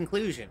pretty good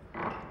conclusion.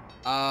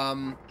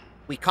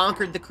 We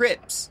conquered the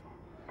crypts.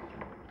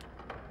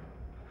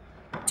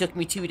 It took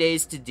me 2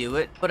 days to do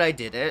it, but I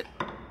did it.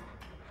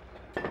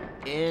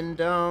 And,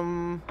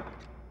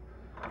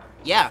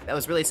 yeah, that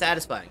was really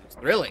satisfying. It was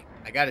thrilling.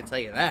 I gotta tell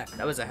you that.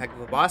 That was a heck of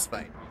a boss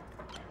fight.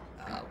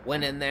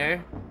 Went in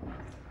there.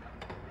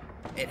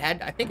 It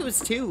had, I think it was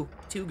two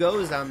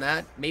goes on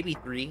that, maybe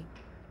 3.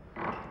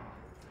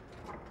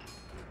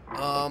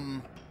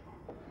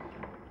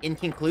 In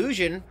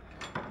conclusion,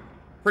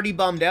 pretty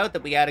bummed out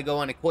that we gotta go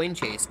on a coin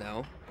chase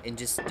now and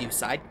just do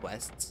side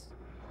quests.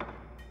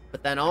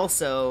 But then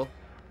also,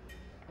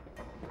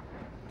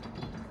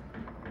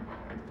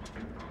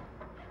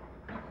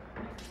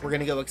 we're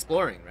gonna go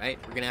exploring, right?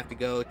 We're gonna have to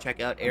go check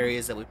out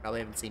areas that we probably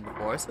haven't seen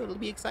before, so it'll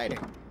be exciting.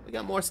 We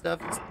got more stuff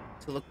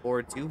to look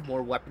forward to,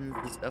 more weapons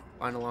and stuff to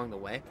find along the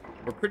way.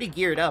 We're pretty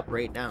geared up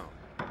right now.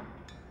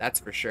 That's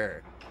for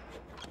sure.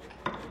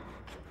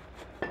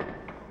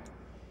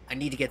 I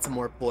need to get some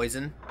more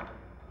poison.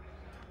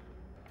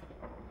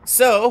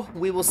 So,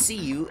 we will see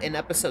you in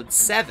episode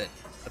 7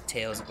 of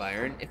Tales of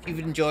Iron. If you've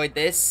enjoyed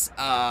this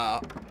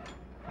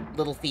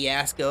little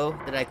fiasco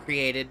that I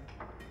created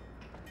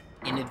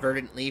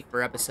inadvertently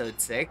for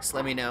episode 6,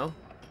 let me know in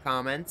the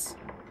comments.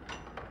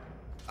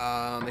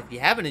 If you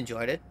haven't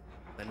enjoyed it,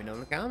 let me know in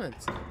the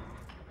comments.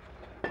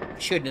 I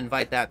shouldn't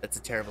invite that. That's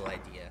a terrible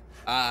idea.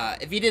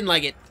 If you didn't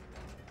like it,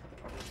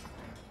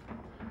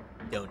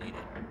 donate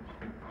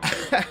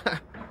it.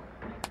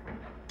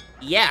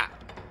 Yeah.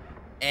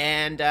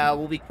 And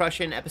we'll be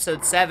crushing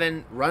episode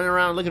 7, running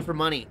around looking for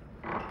money.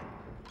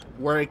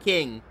 We're a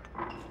king,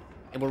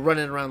 and we're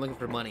running around looking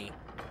for money.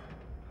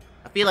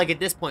 I feel like at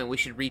this point we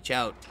should reach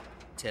out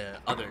to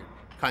other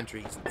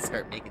countries and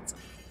start making some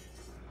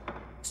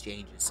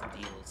exchanges, some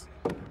deals.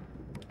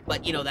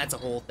 But, you know, that's a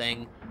whole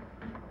thing.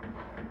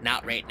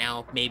 Not right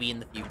now, maybe in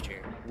the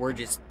future. We're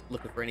just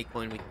looking for any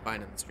coin we can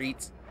find on the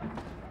streets.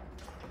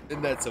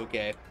 And that's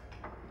okay.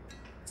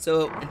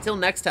 So, until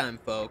next time,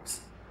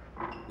 folks,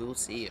 we will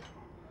see you.